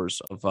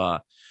scores of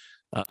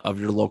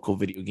your local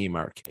video game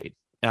arcade.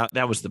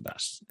 That was the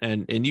best.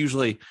 And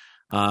usually,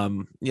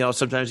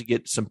 sometimes you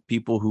get some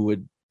people who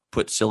would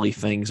put silly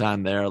things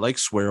on there, like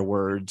swear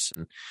words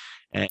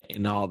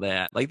and all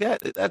that, like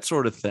that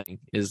sort of thing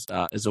is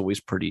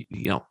always pretty,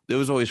 it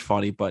was always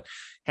funny. But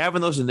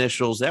having those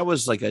initials, that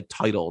was like a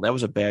title, that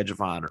was a badge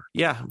of honor.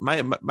 Yeah,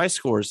 my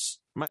scores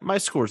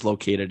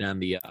located on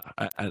the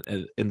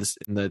in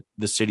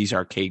the city's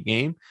arcade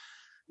game.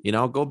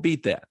 Go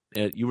beat that.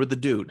 You were the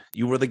dude.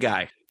 You were the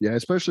guy. Yeah,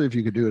 especially if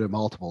you could do it in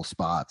multiple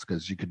spots,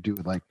 because you could do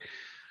it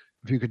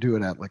if you could do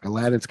it at like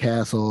Aladdin's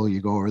Castle,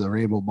 you go over the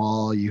Rainbow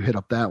Mall, you hit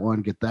up that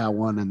one, get that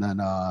one, and then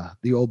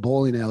the old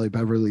bowling alley,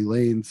 Beverly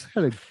Lanes,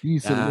 had a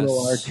decent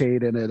little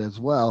arcade in it as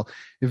well.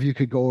 If you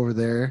could go over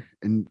there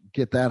and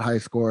get that high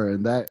score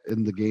and that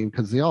in the game,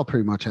 because they all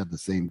pretty much had the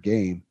same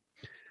game,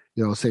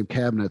 same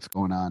cabinets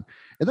going on.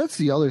 And that's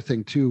the other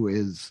thing too,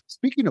 is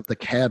speaking of the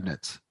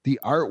cabinets, the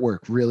artwork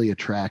really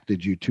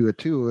attracted you to it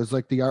too. It was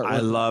like the artwork. I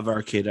love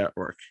arcade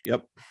artwork.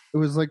 Yep. It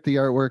was like the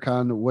artwork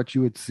on what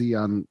you would see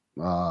on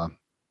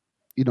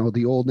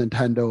the old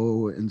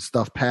Nintendo and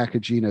stuff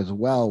packaging as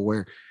well,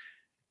 where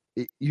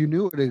you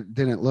knew it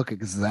didn't look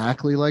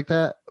exactly like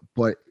that,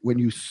 but when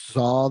you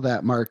saw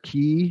that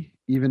marquee,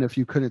 even if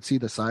you couldn't see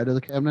the side of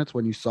the cabinets,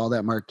 when you saw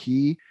that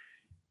marquee,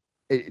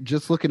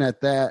 just looking at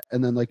that,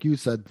 and then like you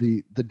said,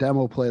 the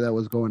demo play that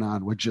was going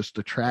on would just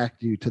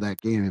attract you to that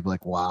game. You'd be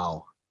like,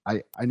 wow,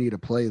 I need to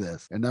play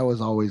this. And that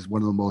was always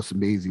one of the most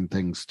amazing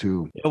things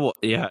too.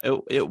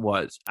 It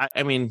was.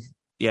 I mean,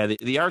 yeah,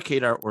 the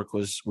arcade artwork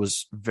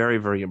was very,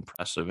 very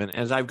impressive. And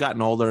as I've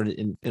gotten older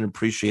and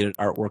appreciated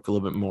artwork a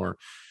little bit more,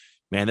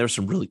 man, there were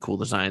some really cool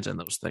designs on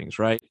those things,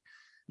 right?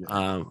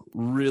 Yeah.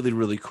 Really,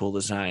 really cool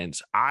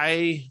designs.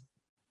 Where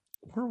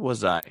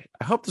was I?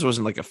 I hope this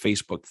wasn't like a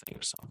Facebook thing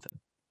or something.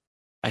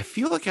 I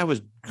feel like I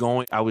was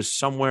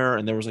somewhere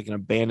and there was like an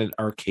abandoned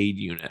arcade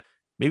unit.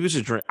 Maybe it was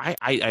a drink.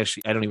 I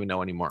don't even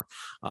know anymore.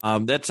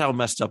 That's how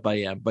messed up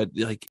I am. But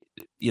like,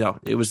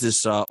 it was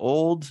this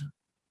old,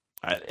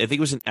 I think it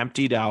was an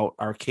emptied out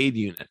arcade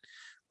unit,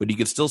 but you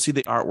could still see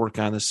the artwork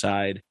on the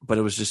side, but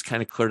it was just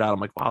kind of cleared out. I'm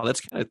like, wow,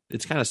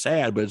 it's kind of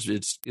sad, but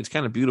it's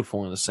kind of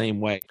beautiful in the same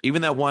way.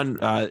 Even that one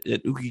at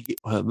Oogie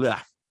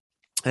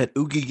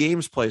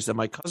Games place that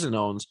my cousin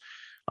owns,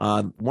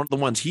 one of the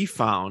ones he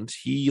found,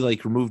 he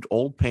like removed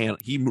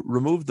he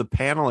removed the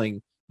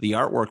paneling, the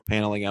artwork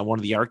paneling on one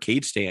of the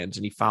arcade stands,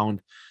 and he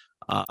found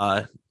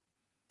TMNT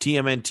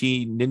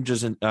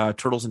Ninjas and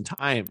Turtles in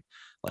Time,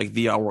 like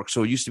the artwork.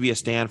 So it used to be a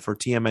stand for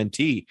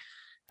TMNT,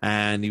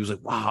 and he was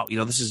like, wow,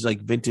 this is like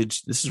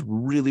vintage. This is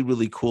really,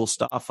 really cool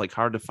stuff, like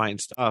hard to find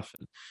stuff.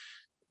 And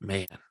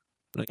man,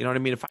 You know what I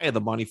mean? If I had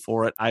the money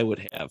for it, I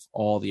would have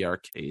all the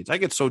arcades. I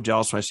get so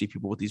jealous when I see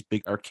people with these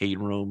big arcade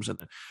rooms,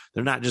 and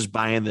they're not just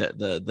buying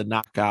the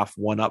knockoff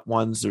one up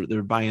ones.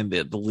 They're buying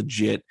the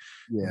legit,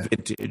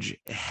 vintage,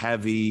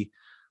 heavy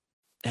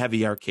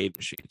arcade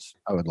machines.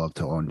 I would love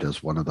to own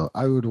just one of those.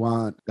 I would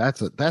want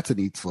that's an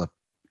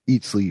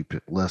eat sleep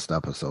list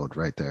episode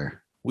right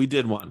there. We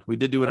did one. We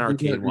did do an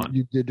arcade one.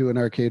 You did do an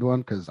arcade one?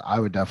 Because I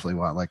would definitely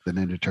want like the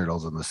Ninja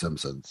Turtles and the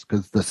Simpsons.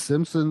 Because the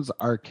Simpsons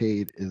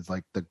arcade is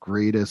like the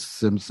greatest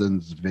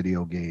Simpsons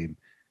video game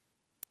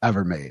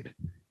ever made.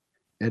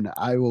 And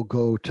I will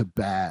go to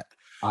bat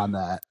on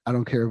that. I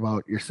don't care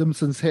about your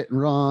Simpsons Hit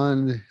and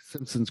Run,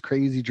 Simpsons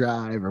Crazy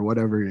Drive, or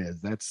whatever it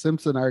is. That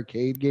Simpson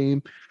arcade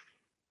game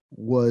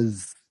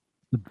was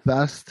the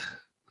best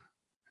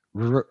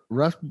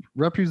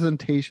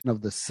representation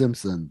of the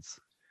Simpsons,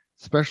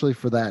 especially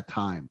for that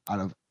time,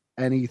 out of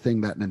anything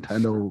that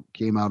Nintendo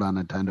came out on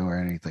Nintendo or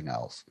anything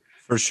else.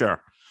 For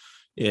sure.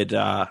 It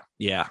really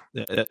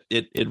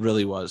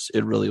was.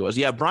 It really was.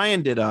 Yeah,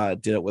 Brian did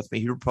it with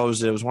me. He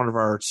proposed it. It was one of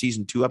our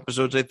season 2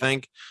 episodes, I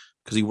think,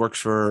 because he works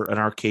for an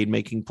arcade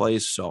making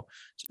place. So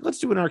let's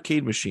do an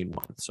arcade machine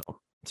one. So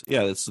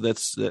yeah,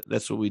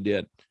 that's what we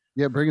did.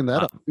 Yeah, bringing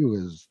that up too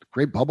is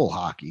great. Bubble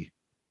hockey.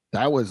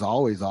 That was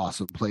always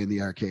awesome playing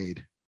the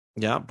arcade.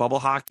 Yeah, bubble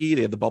hockey.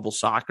 They had the bubble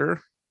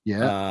soccer.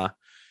 Yeah.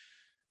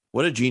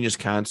 What a genius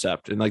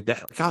concept. And like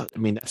that, I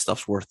mean, that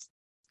stuff's worth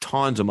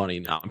tons of money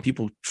now. And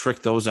people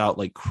trick those out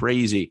like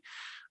crazy.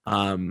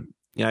 I've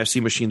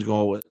seen machines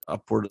go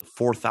upward of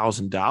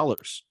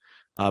 $4,000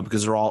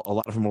 because a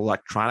lot of them are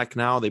electronic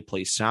now. They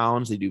play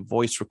sounds, they do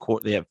voice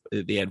record.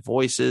 They had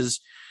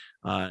voices.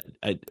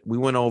 We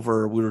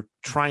were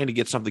trying to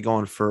get something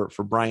going for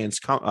Brian's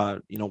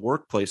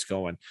workplace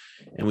going,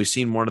 and we've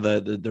seen one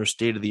of their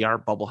state of the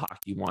art bubble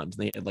hockey ones.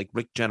 They had like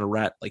Rick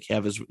Jenneret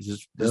have his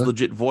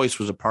legit voice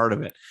was a part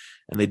of it,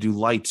 and they do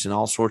lights and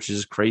all sorts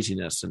of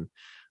craziness, and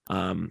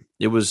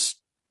it was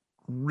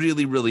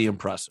really, really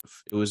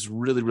impressive. It was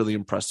really, really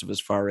impressive as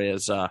far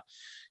as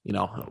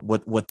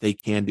what they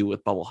can do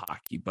with bubble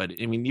hockey. But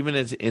I mean, even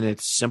in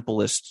its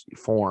simplest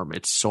form,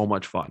 it's so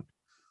much fun.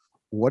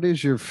 What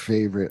is your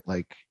favorite,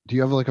 do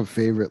you have like a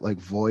favorite like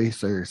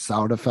voice or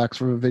sound effects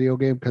from a video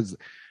game? Because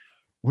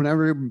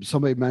whenever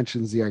somebody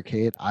mentions the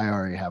arcade, I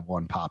already have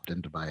one popped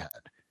into my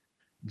head.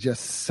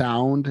 Just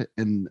sound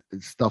and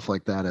stuff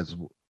like that as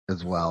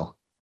well.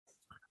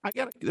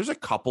 There's a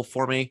couple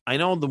for me. I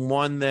know the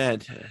one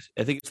that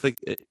I think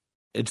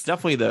it's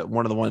definitely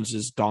one of the ones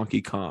is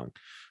Donkey Kong.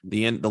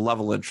 The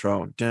level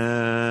intro.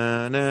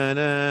 Da, da,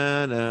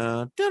 da,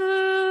 da, da,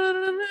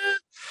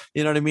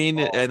 you know what I mean?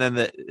 Oh. And then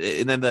the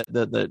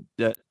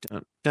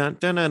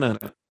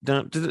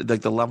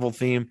like the level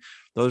theme.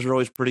 Those are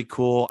always pretty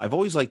cool. I've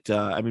always liked.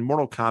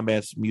 Mortal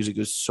Kombat's music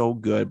is so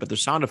good, but the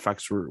sound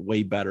effects were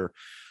way better.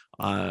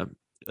 The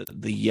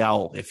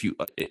yell, if you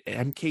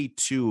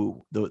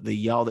MK2, the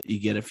yell that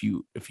you get if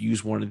you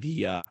use one of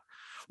the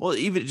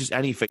even just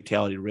any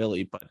fatality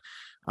really, but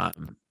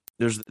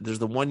there's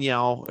the one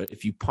yell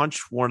if you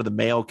punch one of the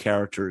male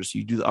characters,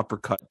 you do the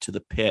uppercut to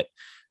the pit.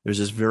 There's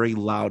this very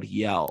loud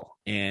yell,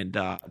 and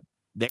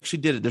they actually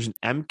did it. There's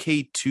an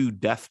MK2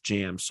 Death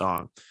Jam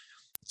song.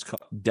 It's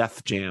called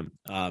Death Jam,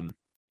 and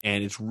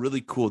it's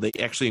really cool. They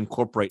actually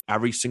incorporate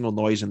every single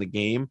noise in the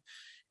game,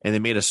 and they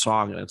made a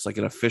song, and it's like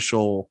an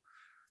officially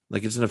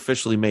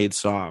made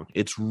song.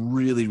 It's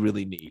really,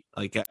 really neat.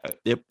 Like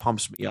it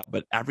pumps me up.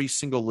 But every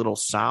single little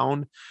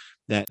sound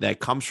that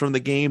comes from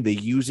the game, they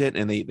use it,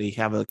 and they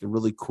have like a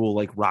really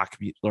cool rock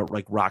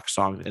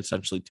song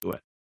essentially to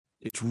it.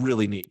 It's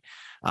really neat.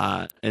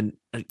 And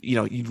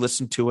you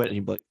listen to it and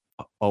you'd be like,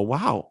 oh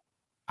wow,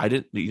 I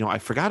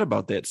forgot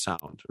about that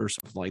sound or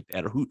something like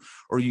that.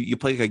 Or you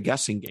play like a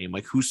guessing game,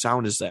 like whose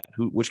sound is that?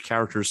 Which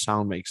character's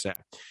sound makes that?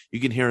 You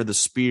can hear the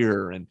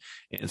spear and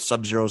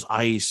Sub-Zero's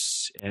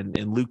ice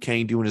and Liu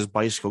Kang doing his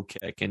bicycle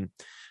kick, and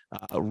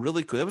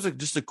really cool. That was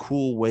just a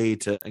cool way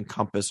to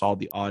encompass all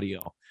the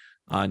audio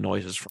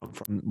noises from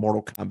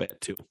Mortal Kombat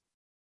 2.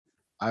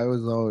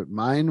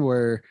 Mine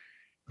were,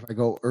 if I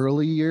go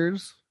early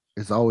years,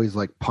 is always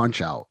like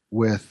Punch Out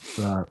with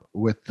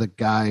the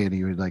guy, and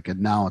he would and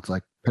now it's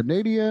like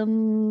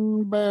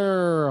Canadian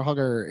bear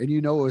hugger, and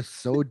it was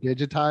so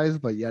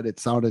digitized, but yet it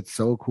sounded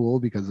so cool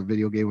because the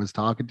video game was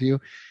talking to you.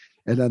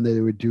 And then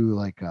they would do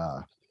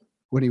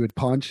when he would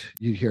punch,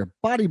 you'd hear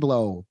body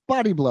blow,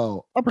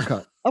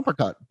 uppercut,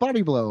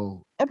 body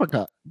blow,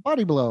 uppercut,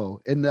 body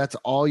blow, and that's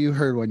all you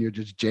heard when you're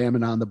just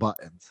jamming on the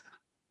buttons.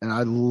 And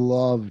I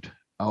loved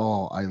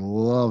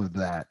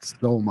that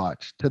so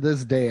much. To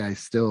this day, I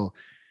still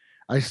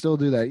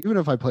do that. Even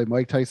if I play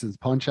Mike Tyson's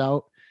Punch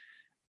Out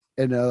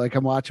and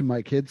I'm watching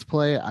my kids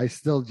play, I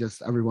still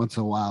just every once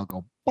in a while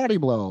go body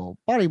blow,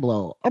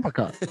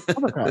 uppercut,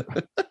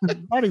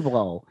 body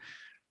blow.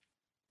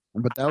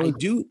 But that was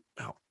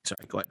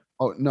sorry, go ahead.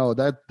 Oh no,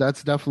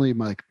 that's definitely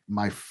my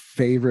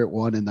favorite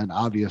one, and then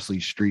obviously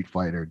Street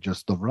Fighter,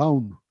 just the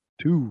round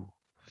 2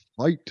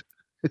 fight.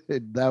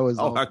 That was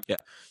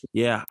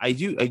yeah. I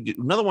do.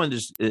 Another one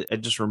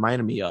just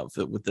reminded me of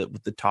with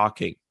the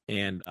talking,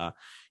 and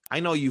I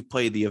know you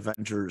played the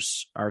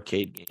Avengers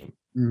arcade game.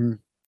 Mm-hmm.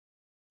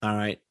 All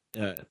right.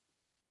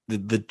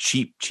 The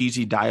cheap,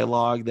 cheesy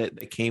dialogue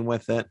that came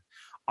with it.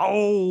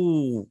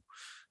 Oh,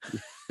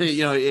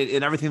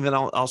 and everything that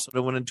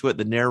also went into it,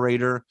 the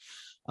narrator,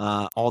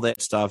 all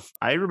that stuff.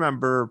 I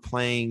remember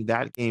playing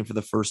that game for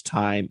the first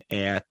time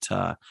at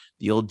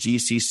the old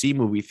GCC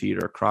movie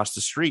theater across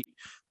the street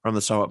from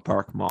the Summit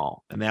Park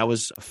Mall, and that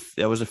was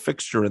a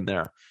fixture in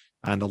there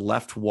on the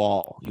left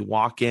wall. You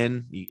walk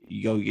in,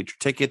 you go get your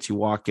tickets, you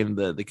walk in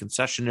the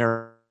concession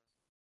area.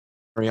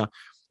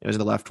 It was in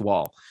the left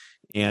wall,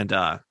 and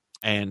that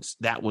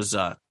was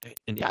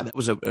that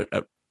was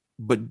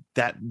but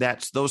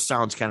that's those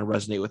sounds kind of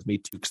resonate with me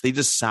too, because they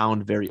just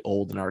sound very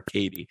old and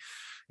arcadey.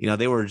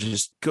 They were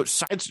just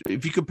sides.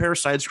 If you compare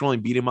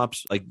side-scrolling beat 'em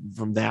ups like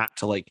from that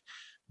to like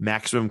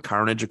Maximum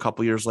Carnage a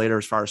couple years later,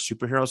 as far as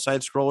superhero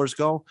side scrollers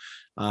go,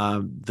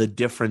 the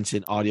difference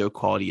in audio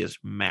quality is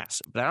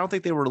massive. But I don't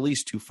think they were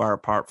released too far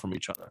apart from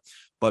each other.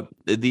 But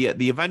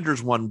the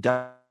Avengers one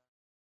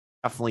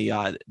definitely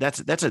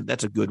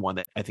that's a good one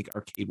that I think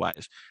arcade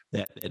wise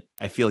that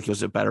I feel like it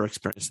was a better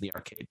experience in the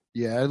arcade.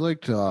 Yeah, I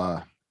liked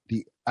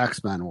the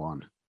X-Men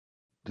one.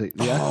 The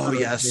X-Men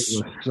yes,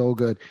 was so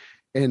good.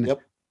 And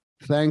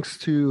thanks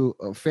to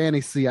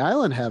Fantasy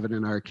Island having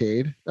an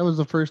arcade, that was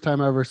the first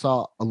time I ever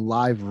saw a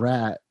live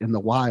rat in the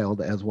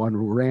wild, as one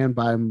ran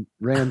by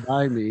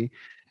me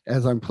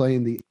as I'm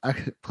playing the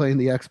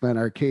X-Men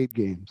arcade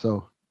game.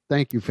 So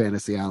thank you,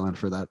 Fantasy Island,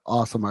 for that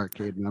awesome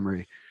arcade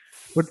memory.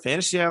 But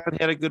Fantasy Island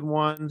had a good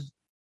one.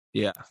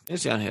 Yeah,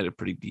 Fantasy Island had a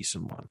pretty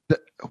decent one.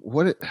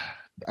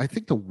 I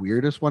think the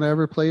weirdest one I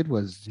ever played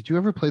was, did you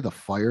ever play the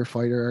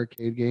Firefighter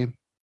arcade game?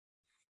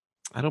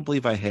 I don't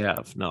believe I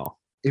have, no.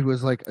 It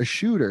was like a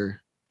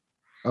shooter.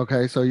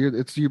 Okay, so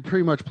you're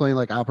pretty much playing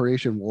like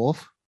Operation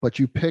Wolf, but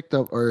you picked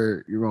up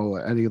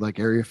any like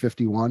Area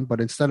 51, but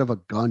instead of a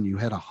gun, you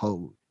had a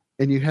hose.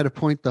 And you had to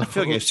point the I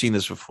feel like I've seen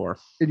this before.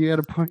 And you had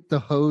to point the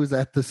hose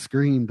at the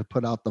screen to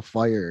put out the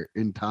fire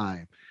in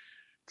time.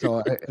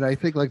 So I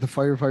think like the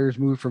firefighters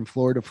moved from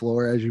floor to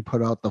floor as you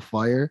put out the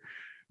fire,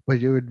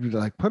 but you would be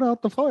like, put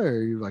out the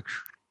fire. You like,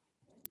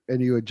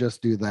 and you would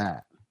just do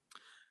that.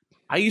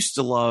 I used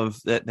to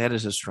love that. That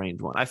is a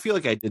strange one. I feel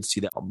like I did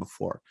see that one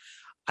before.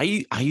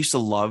 I used to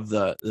love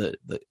the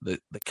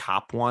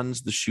cop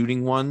ones, the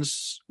shooting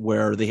ones,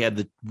 where they had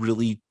the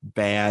really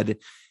bad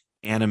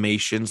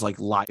animations, like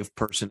live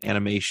person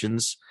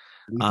animations.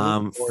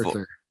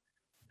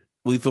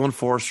 Lethal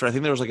Enforcer. I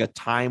think there was like a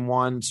time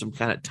one, some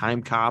kind of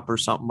Time Cop or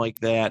something like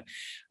that.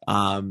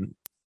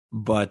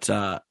 But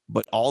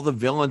all the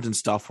villains and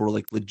stuff were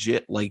like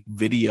legit, like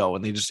video,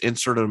 and they just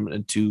inserted them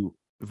into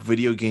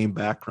video game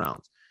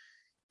backgrounds.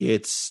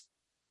 It's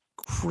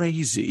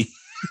crazy.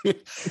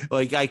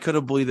 Like I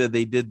couldn't believe that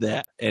they did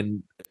that,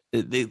 and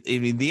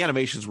the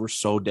animations were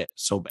so bad.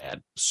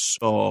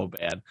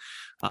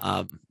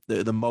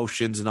 The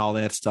motions and all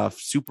that stuff,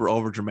 super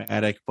over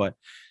dramatic, but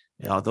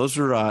those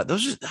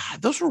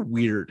were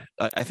weird.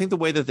 I think the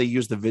way that they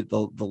used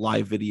the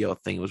live video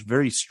thing was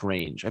very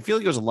strange. I feel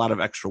like it was a lot of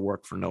extra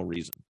work for no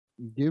reason.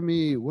 Give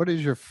me, what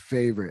is your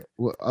favorite?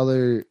 What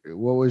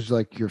was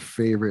like your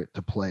favorite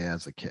to play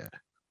as a kid?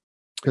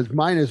 Because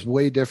mine is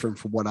way different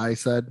from what I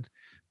said.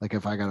 Like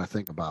if I got to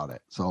think about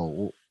it.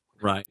 So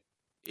right,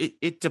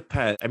 it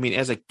depends. I mean,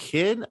 as a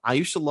kid, I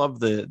used to love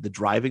the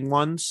driving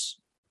ones,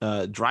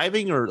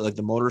 driving or like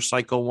the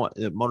motorcycle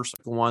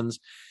ones.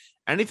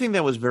 Anything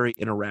that was very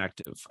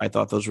interactive, I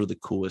thought those were the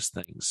coolest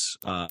things.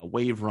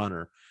 Wave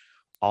Runner,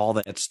 all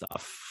that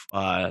stuff.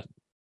 The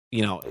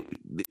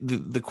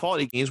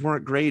quality games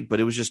weren't great, but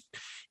it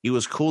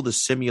was cool to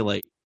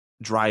simulate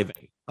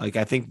driving. Like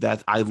I think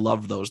that I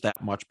loved those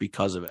that much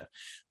because of it.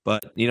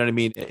 But you know what I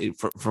mean?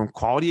 From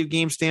quality of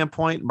game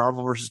standpoint,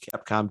 Marvel vs.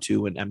 Capcom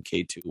 2 and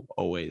MK2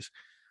 always.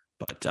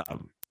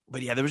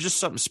 But yeah, there was just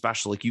something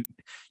special. Like you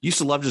used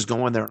to love just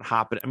going there and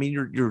hopping. I mean,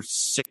 you're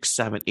 6,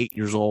 7, 8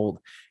 years old.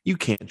 You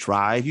can't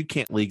drive. You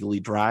can't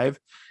legally drive,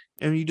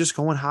 and you just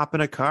go and hop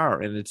in a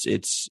car, and it's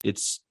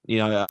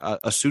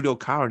a pseudo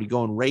car, and you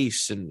go and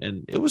race,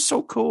 and it was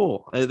so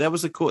cool. That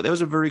was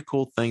a very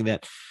cool thing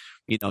that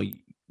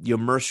you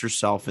immerse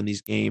yourself in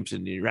these games,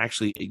 and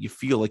you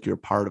feel like you're a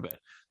part of it.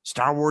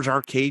 Star Wars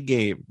arcade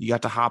game, you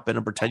got to hop in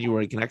and pretend you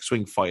were like an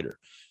X-Wing fighter.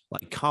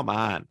 Like, come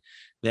on,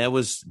 that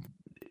was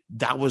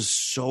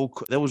so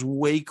cool. That was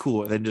way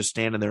cooler than just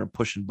standing there and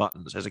pushing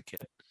buttons as a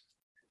kid.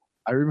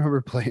 I remember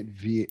playing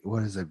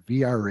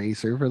VR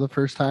Racer for the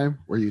first time,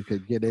 where you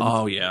could get in.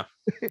 Oh yeah.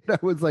 I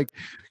was like,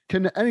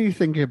 can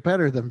anything get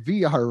better than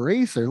VR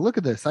Racer? Look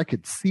at this. I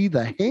could see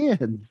the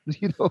hand,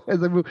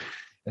 as I move.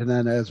 And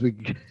then as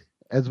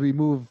we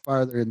move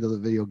farther into the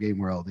video game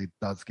world, it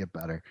does get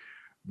better.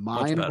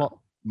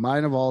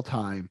 Mine of all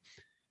time,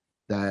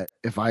 that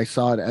if I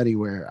saw it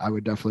anywhere, I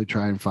would definitely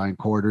try and find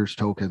quarters,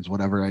 tokens,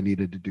 whatever I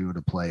needed to do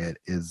to play it,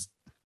 is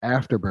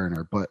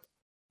Afterburner, but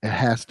it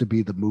has to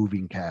be the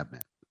moving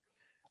cabinet.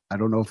 I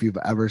don't know if you've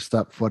ever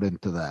stepped foot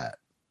into that.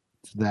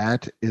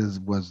 That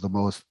was the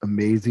most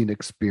amazing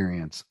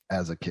experience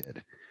as a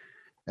kid.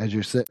 As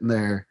you're sitting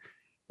there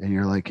and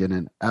you're like in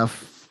an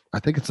I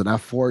think it's an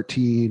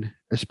F-14,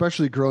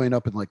 especially growing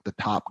up in like the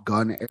Top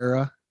Gun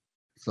era.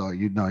 So,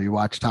 you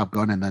watch Top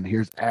Gun and then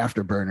here's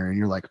Afterburner and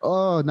you're like,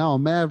 oh, now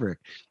I'm Maverick.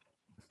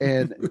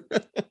 And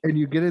and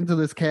you get into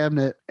this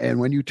cabinet, and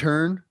when you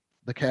turn,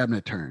 the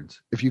cabinet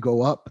turns. If you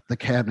go up, the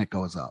cabinet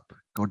goes up.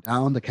 Go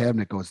down, the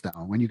cabinet goes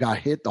down. When you got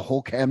hit, the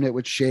whole cabinet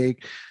would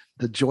shake.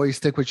 The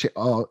joystick would shake.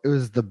 Oh, it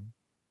was the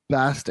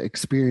best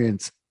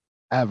experience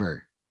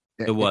ever.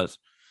 It was.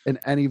 In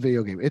any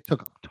video game. It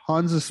took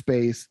tons of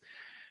space.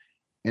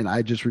 And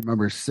I just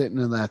remember sitting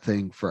in that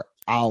thing for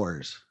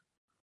hours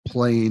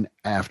playing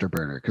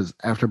Afterburner, because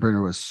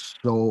Afterburner was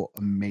so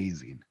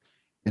amazing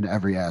in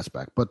every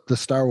aspect. But the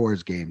Star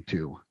Wars game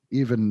too.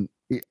 Even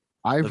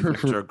I've heard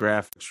vector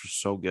graphics were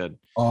so good.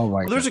 Oh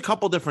my! There's a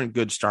couple different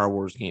good Star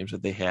Wars games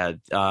that they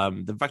had.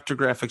 The vector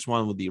graphics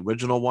one with the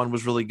original one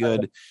was really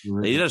good.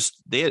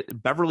 They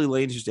had Beverly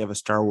Lanes used to have a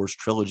Star Wars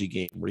trilogy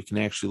game where you can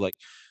actually like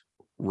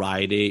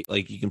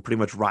you can pretty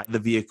much ride the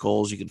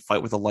vehicles. You can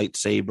fight with a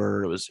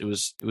lightsaber. It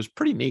was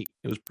pretty neat.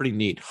 It was pretty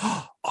neat.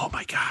 Oh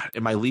my god!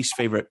 And my least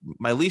favorite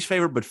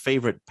but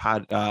favorite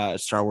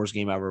Star Wars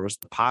game ever was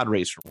the Pod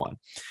Racer one.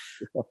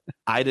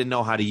 I didn't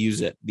know how to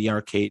use it, the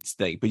arcades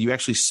thing, but you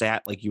actually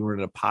sat like you were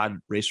in a pod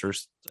racer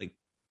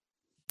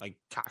like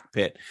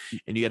cockpit,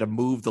 and you had to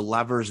move the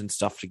levers and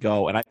stuff to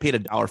go. And I paid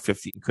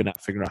 $1.50 and could not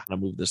figure out how to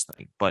move this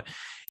thing. But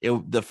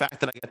the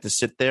fact that I got to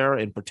sit there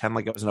and pretend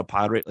like I was in a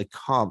pod race, like,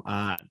 come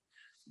on.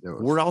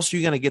 Where else are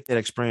you going to get that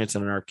experience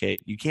in an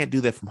arcade? You can't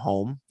do that from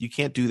home. You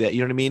can't do that.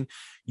 You know what I mean?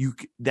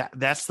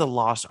 That's the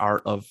lost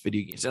art of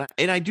video games.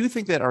 And I do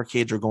think that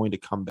arcades are going to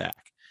come back.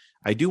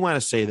 I do want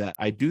to say that.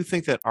 I do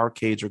think that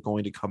arcades are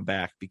going to come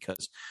back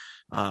because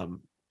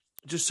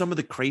just some of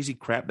the crazy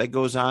crap that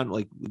goes on,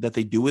 like that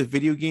they do with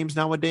video games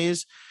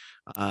nowadays.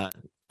 I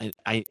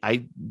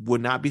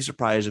would not be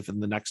surprised if in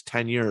the next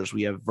 10 years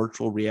we have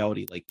virtual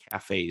reality like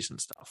cafes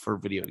and stuff for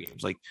video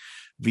games, like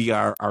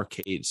VR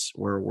arcades,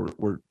 where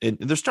and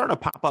they're starting to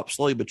pop up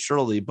slowly but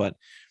surely, but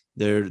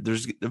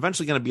there's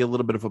eventually going to be a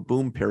little bit of a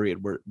boom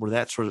period where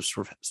that sort of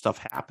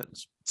stuff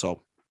happens.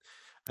 So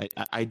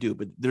I do,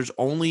 but there's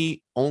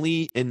only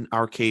in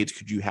arcades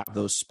could you have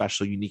those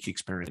special, unique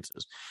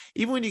experiences.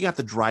 Even when you got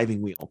the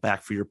driving wheel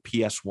back for your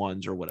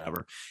PS1s or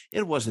whatever,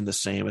 it wasn't the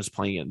same as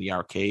playing it in the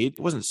arcade. It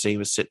wasn't the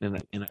same as sitting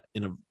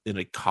in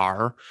a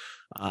car,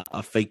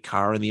 a fake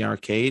car in the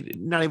arcade.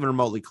 Not even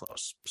remotely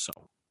close. So,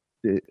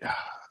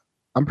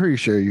 I'm pretty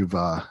sure you've,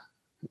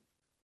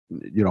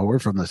 we're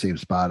from the same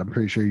spot. I'm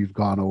pretty sure you've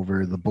gone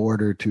over the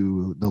border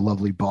to the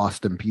lovely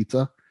Boston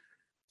Pizza.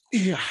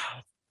 Yeah.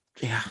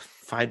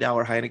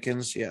 $5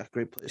 Heineken's. Yeah,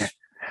 great place.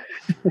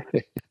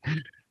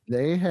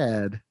 They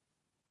had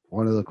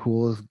one of the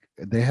coolest.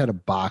 They had a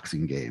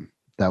boxing game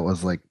that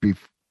was like,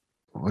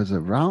 was it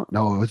round?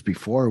 No, it was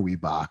before Wii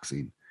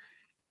Boxing,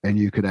 and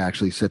you could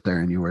actually sit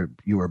there and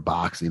you were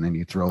boxing and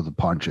you throw the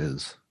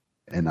punches.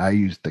 And I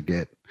used to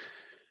get,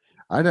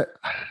 I'd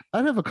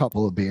have a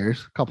couple of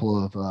beers out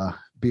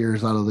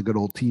of the good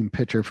old team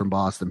pitcher from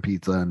Boston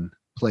Pizza and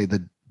play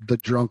the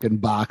drunken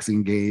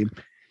boxing game.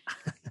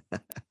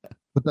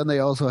 But then they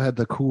also had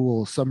the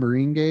cool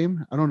submarine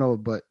game. I don't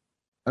know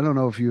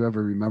if you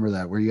ever remember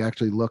that, where you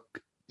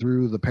look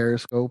through the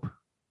periscope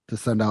to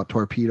send out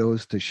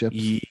torpedoes to ships.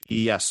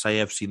 Yes, I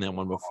have seen that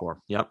one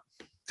before. Yep.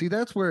 See,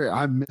 that's where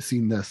I'm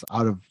missing this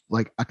out of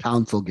like a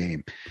console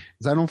game,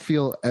 because I don't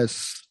feel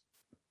as,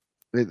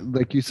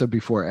 like you said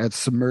before, as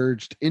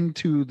submerged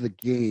into the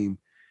game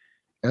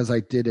as I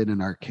did in an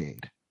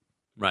arcade.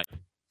 Right.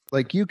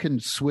 Like you can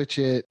switch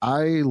it.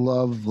 I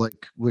love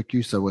like what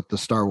you said with the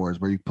Star Wars,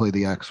 where you play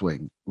the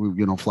X-Wing,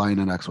 flying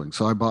an X-Wing.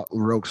 So I bought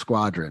Rogue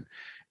Squadron,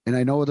 and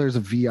I know there's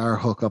a VR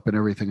hookup and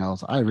everything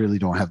else. I really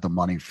don't have the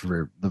money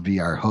for the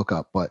VR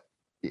hookup, but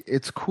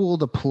it's cool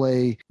to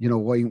play,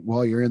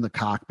 while you're in the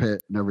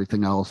cockpit and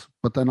everything else.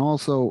 But then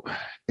also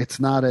it's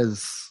not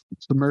as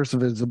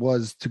immersive as it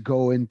was to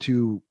go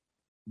into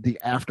the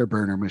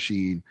Afterburner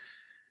machine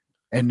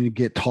and you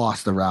get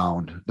tossed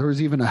around. There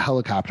was even a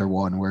helicopter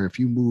one where if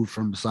you move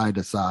from side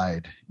to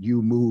side, you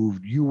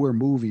were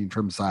moving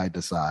from side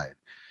to side.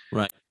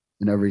 Right.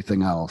 And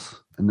everything else.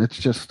 And it's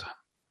just,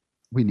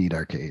 we need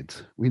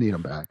arcades. We need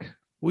them back.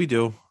 We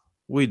do.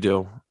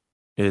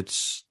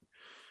 It's,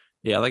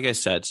 yeah, like I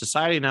said,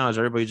 society now is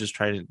everybody just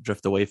trying to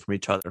drift away from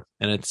each other.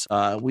 And it's,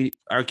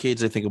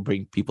 arcades, I think, will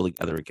bring people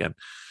together again.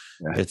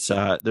 Yeah. It's,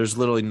 there's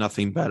literally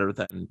nothing better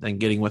than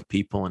getting with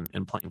people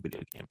and playing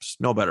video games.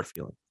 No better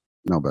feeling.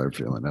 No better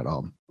feeling at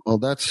all. Well,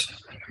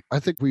 I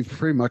think we've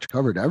pretty much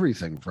covered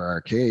everything for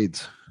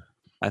arcades.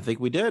 I think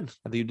we did.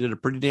 I think you did a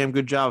pretty damn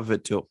good job of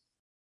it too.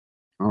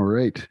 All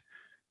right.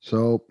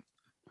 So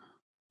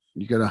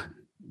I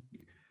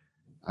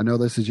know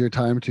this is your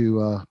time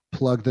to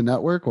plug the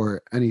network,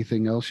 or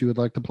anything else you would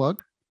like to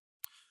plug.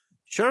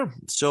 Sure.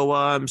 So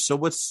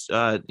what's,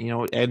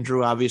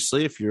 Andrew,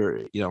 obviously, if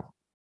you're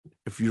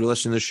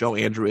listening to the show,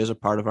 Andrew is a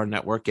part of our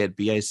network at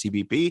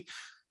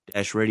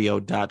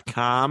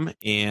bicbp-radio.com.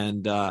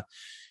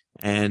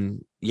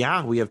 And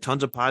yeah, we have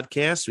tons of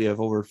podcasts. We have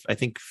over, I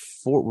think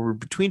we're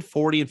between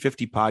 40 and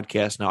 50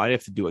 podcasts now. I'd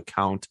have to do a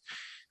count.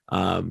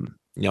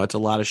 It's a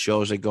lot of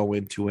shows that go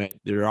into it.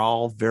 They're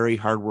all very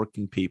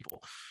hardworking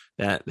people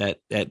that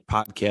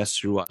podcast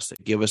through us,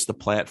 that give us the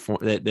platform,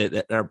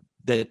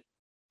 that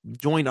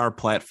join our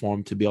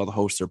platform to be able to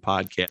host their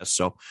podcast.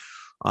 So,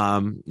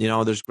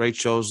 there's great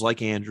shows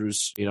like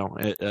Andrews,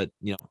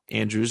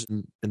 Andrews,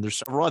 and there's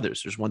several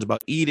others. There's ones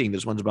about eating.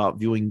 There's ones about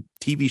viewing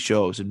TV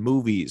shows and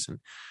movies.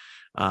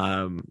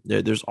 And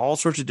there's all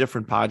sorts of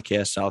different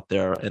podcasts out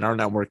there. And our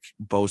network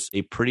boasts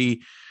a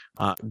pretty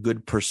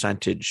good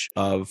percentage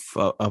of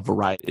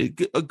variety,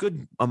 a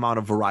good amount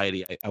of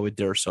variety, I would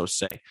dare so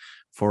say,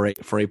 for a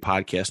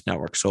podcast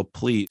network. So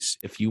please,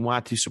 if you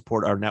want to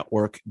support our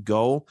network,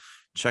 go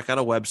check out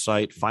a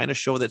website, find a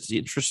show that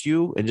interests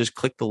you, and just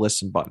click the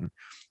listen button.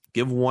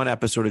 Give one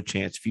episode a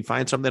chance. If you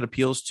find something that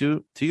appeals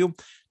to you,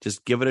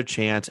 just give it a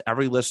chance.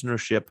 Every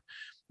listenership,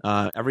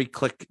 every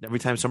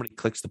time somebody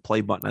clicks the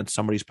play button on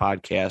somebody's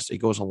podcast, it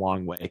goes a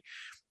long way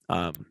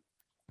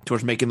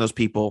towards making those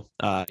people,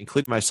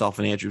 including myself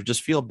and Andrew,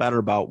 just feel better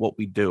about what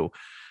we do.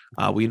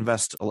 We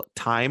invest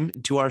time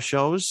into our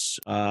shows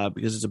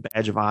because it's a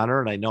badge of honor,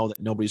 and I know that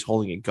nobody's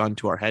holding a gun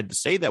to our head to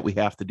say that we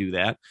have to do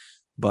that,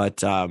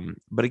 but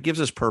it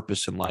gives us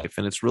purpose in life,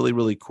 and it's really,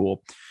 really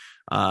cool.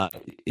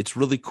 It's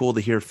really cool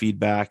to hear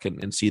feedback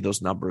and see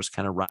those numbers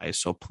kind of rise.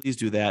 So please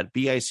do that.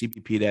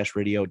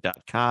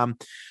 bicbp-radio.com.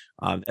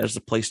 That's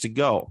the place to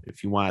go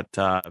if you want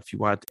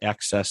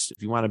access,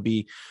 if you want to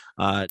be,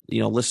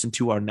 listen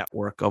to our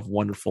network of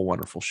wonderful,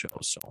 wonderful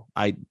shows. So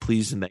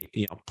please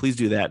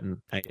do that. And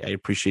I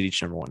appreciate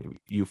each and every one of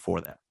you for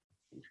that.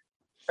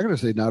 I'm going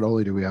to say, not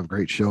only do we have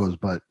great shows,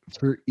 but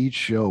for each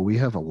show, we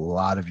have a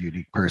lot of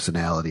unique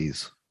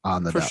personalities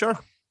on the network. Sure.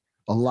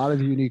 A lot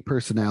of unique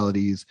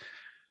personalities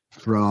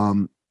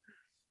from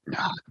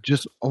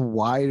just a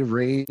wide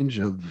range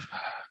of,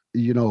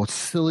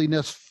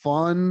 silliness,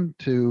 fun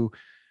to,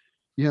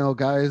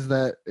 guys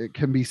that it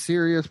can be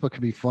serious but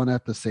can be fun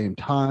at the same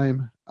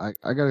time. I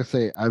gotta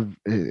say,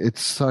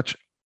 it's such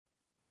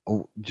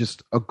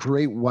just a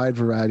great wide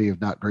variety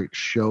of not great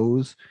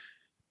shows,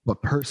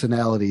 but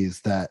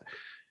personalities that,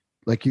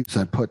 like you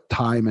said, put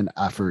time and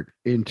effort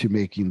into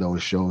making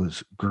those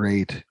shows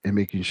great and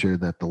making sure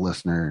that the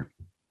listener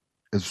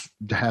is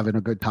having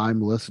a good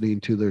time listening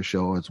to their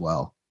show as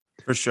well.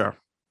 For sure.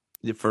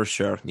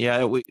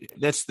 Yeah,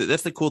 that's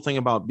the cool thing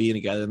about being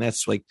together, and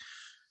that's like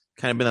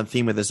kind of been the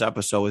theme of this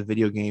episode with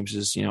video games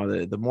is,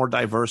 the more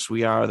diverse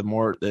we are, the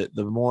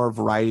more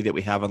variety that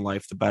we have in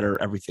life, the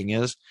better everything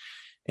is.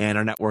 And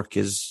our network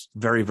is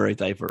very, very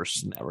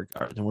diverse in that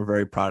regard, and we're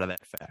very proud of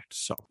that fact.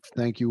 So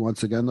thank you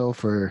once again, though,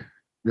 for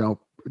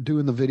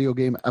doing the video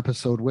game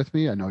episode with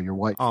me. I know your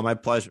wife. Oh, my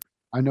pleasure.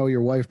 I know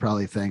your wife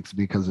probably thanks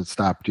because it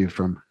stopped you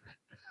from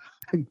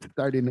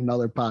starting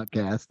another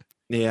podcast.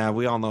 Yeah,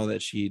 we all know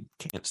that she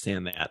can't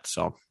stand that.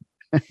 So,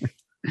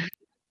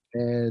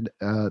 and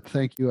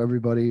thank you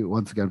everybody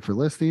once again for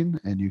listening.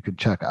 And you can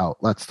check out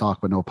Let's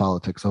Talk But No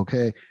Politics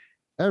Okay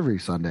every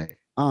Sunday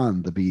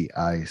on the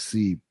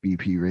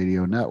BICBP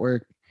Radio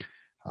Network,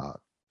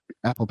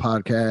 Apple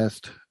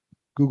Podcast,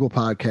 Google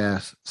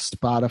Podcast,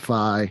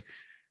 Spotify.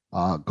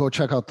 Go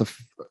check out the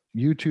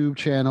YouTube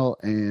channel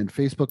and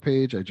Facebook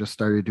page. I just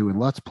started doing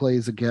Let's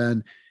Plays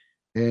again.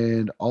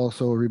 And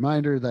also a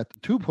reminder that the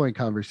 2 Point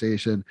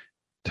Conversation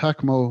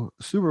Tecmo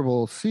Super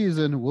Bowl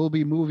season will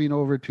be moving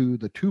over to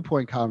the 2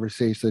 Point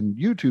Conversation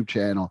YouTube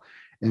channel.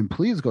 And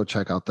please go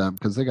check out them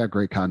because they got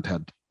great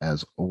content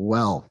as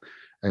well.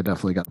 I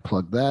definitely got to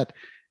plug that.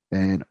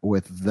 And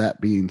with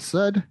that being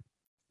said,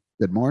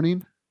 good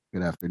morning,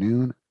 good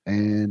afternoon,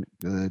 and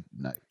good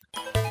night.